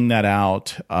 fleshing that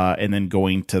out, and then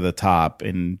going to the top.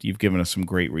 And you've given us some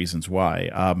great reasons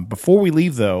why. Before we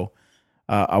leave, though,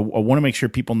 I want to make sure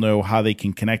people know how they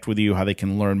can connect with you, how they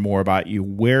can learn more about you.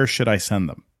 Where should I send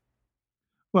them?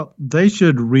 Well, they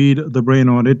should read The Brain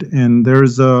Audit, and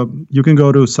you can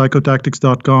go to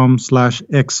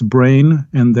psychotactics.com/xbrain,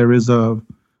 and there is a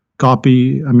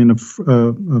copy, a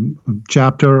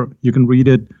chapter. You can read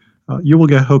it. You will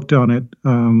get hooked on it.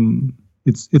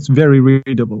 It's very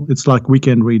readable. It's like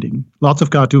weekend reading. Lots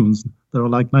of cartoons. There are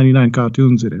like 99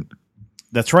 cartoons in it.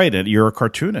 That's right. And you're a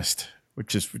cartoonist,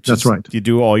 That's right. You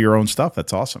do all your own stuff.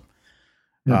 That's awesome.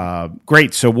 Yeah.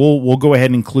 Great. So we'll go ahead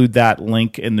and include that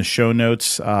link in the show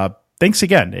notes. Thanks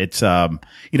again. It's I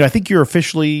think you're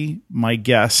officially my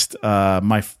guest.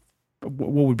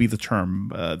 What would be the term?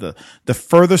 The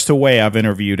furthest away I've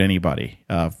interviewed anybody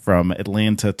from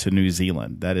Atlanta to New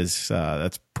Zealand. That's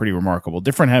pretty remarkable.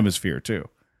 Different hemisphere too.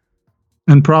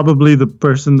 And probably the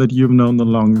person that you've known the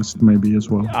longest, maybe as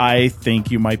well. I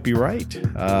think you might be right.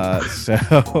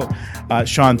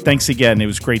 Sean, thanks again. It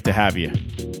was great to have you.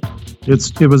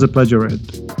 It was a pleasure, Ed.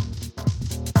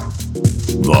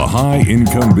 The High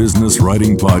Income Business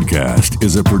Writing Podcast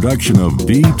is a production of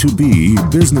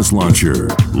B2B Business Launcher.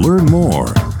 Learn more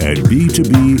at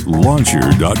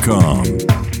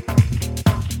b2blauncher.com.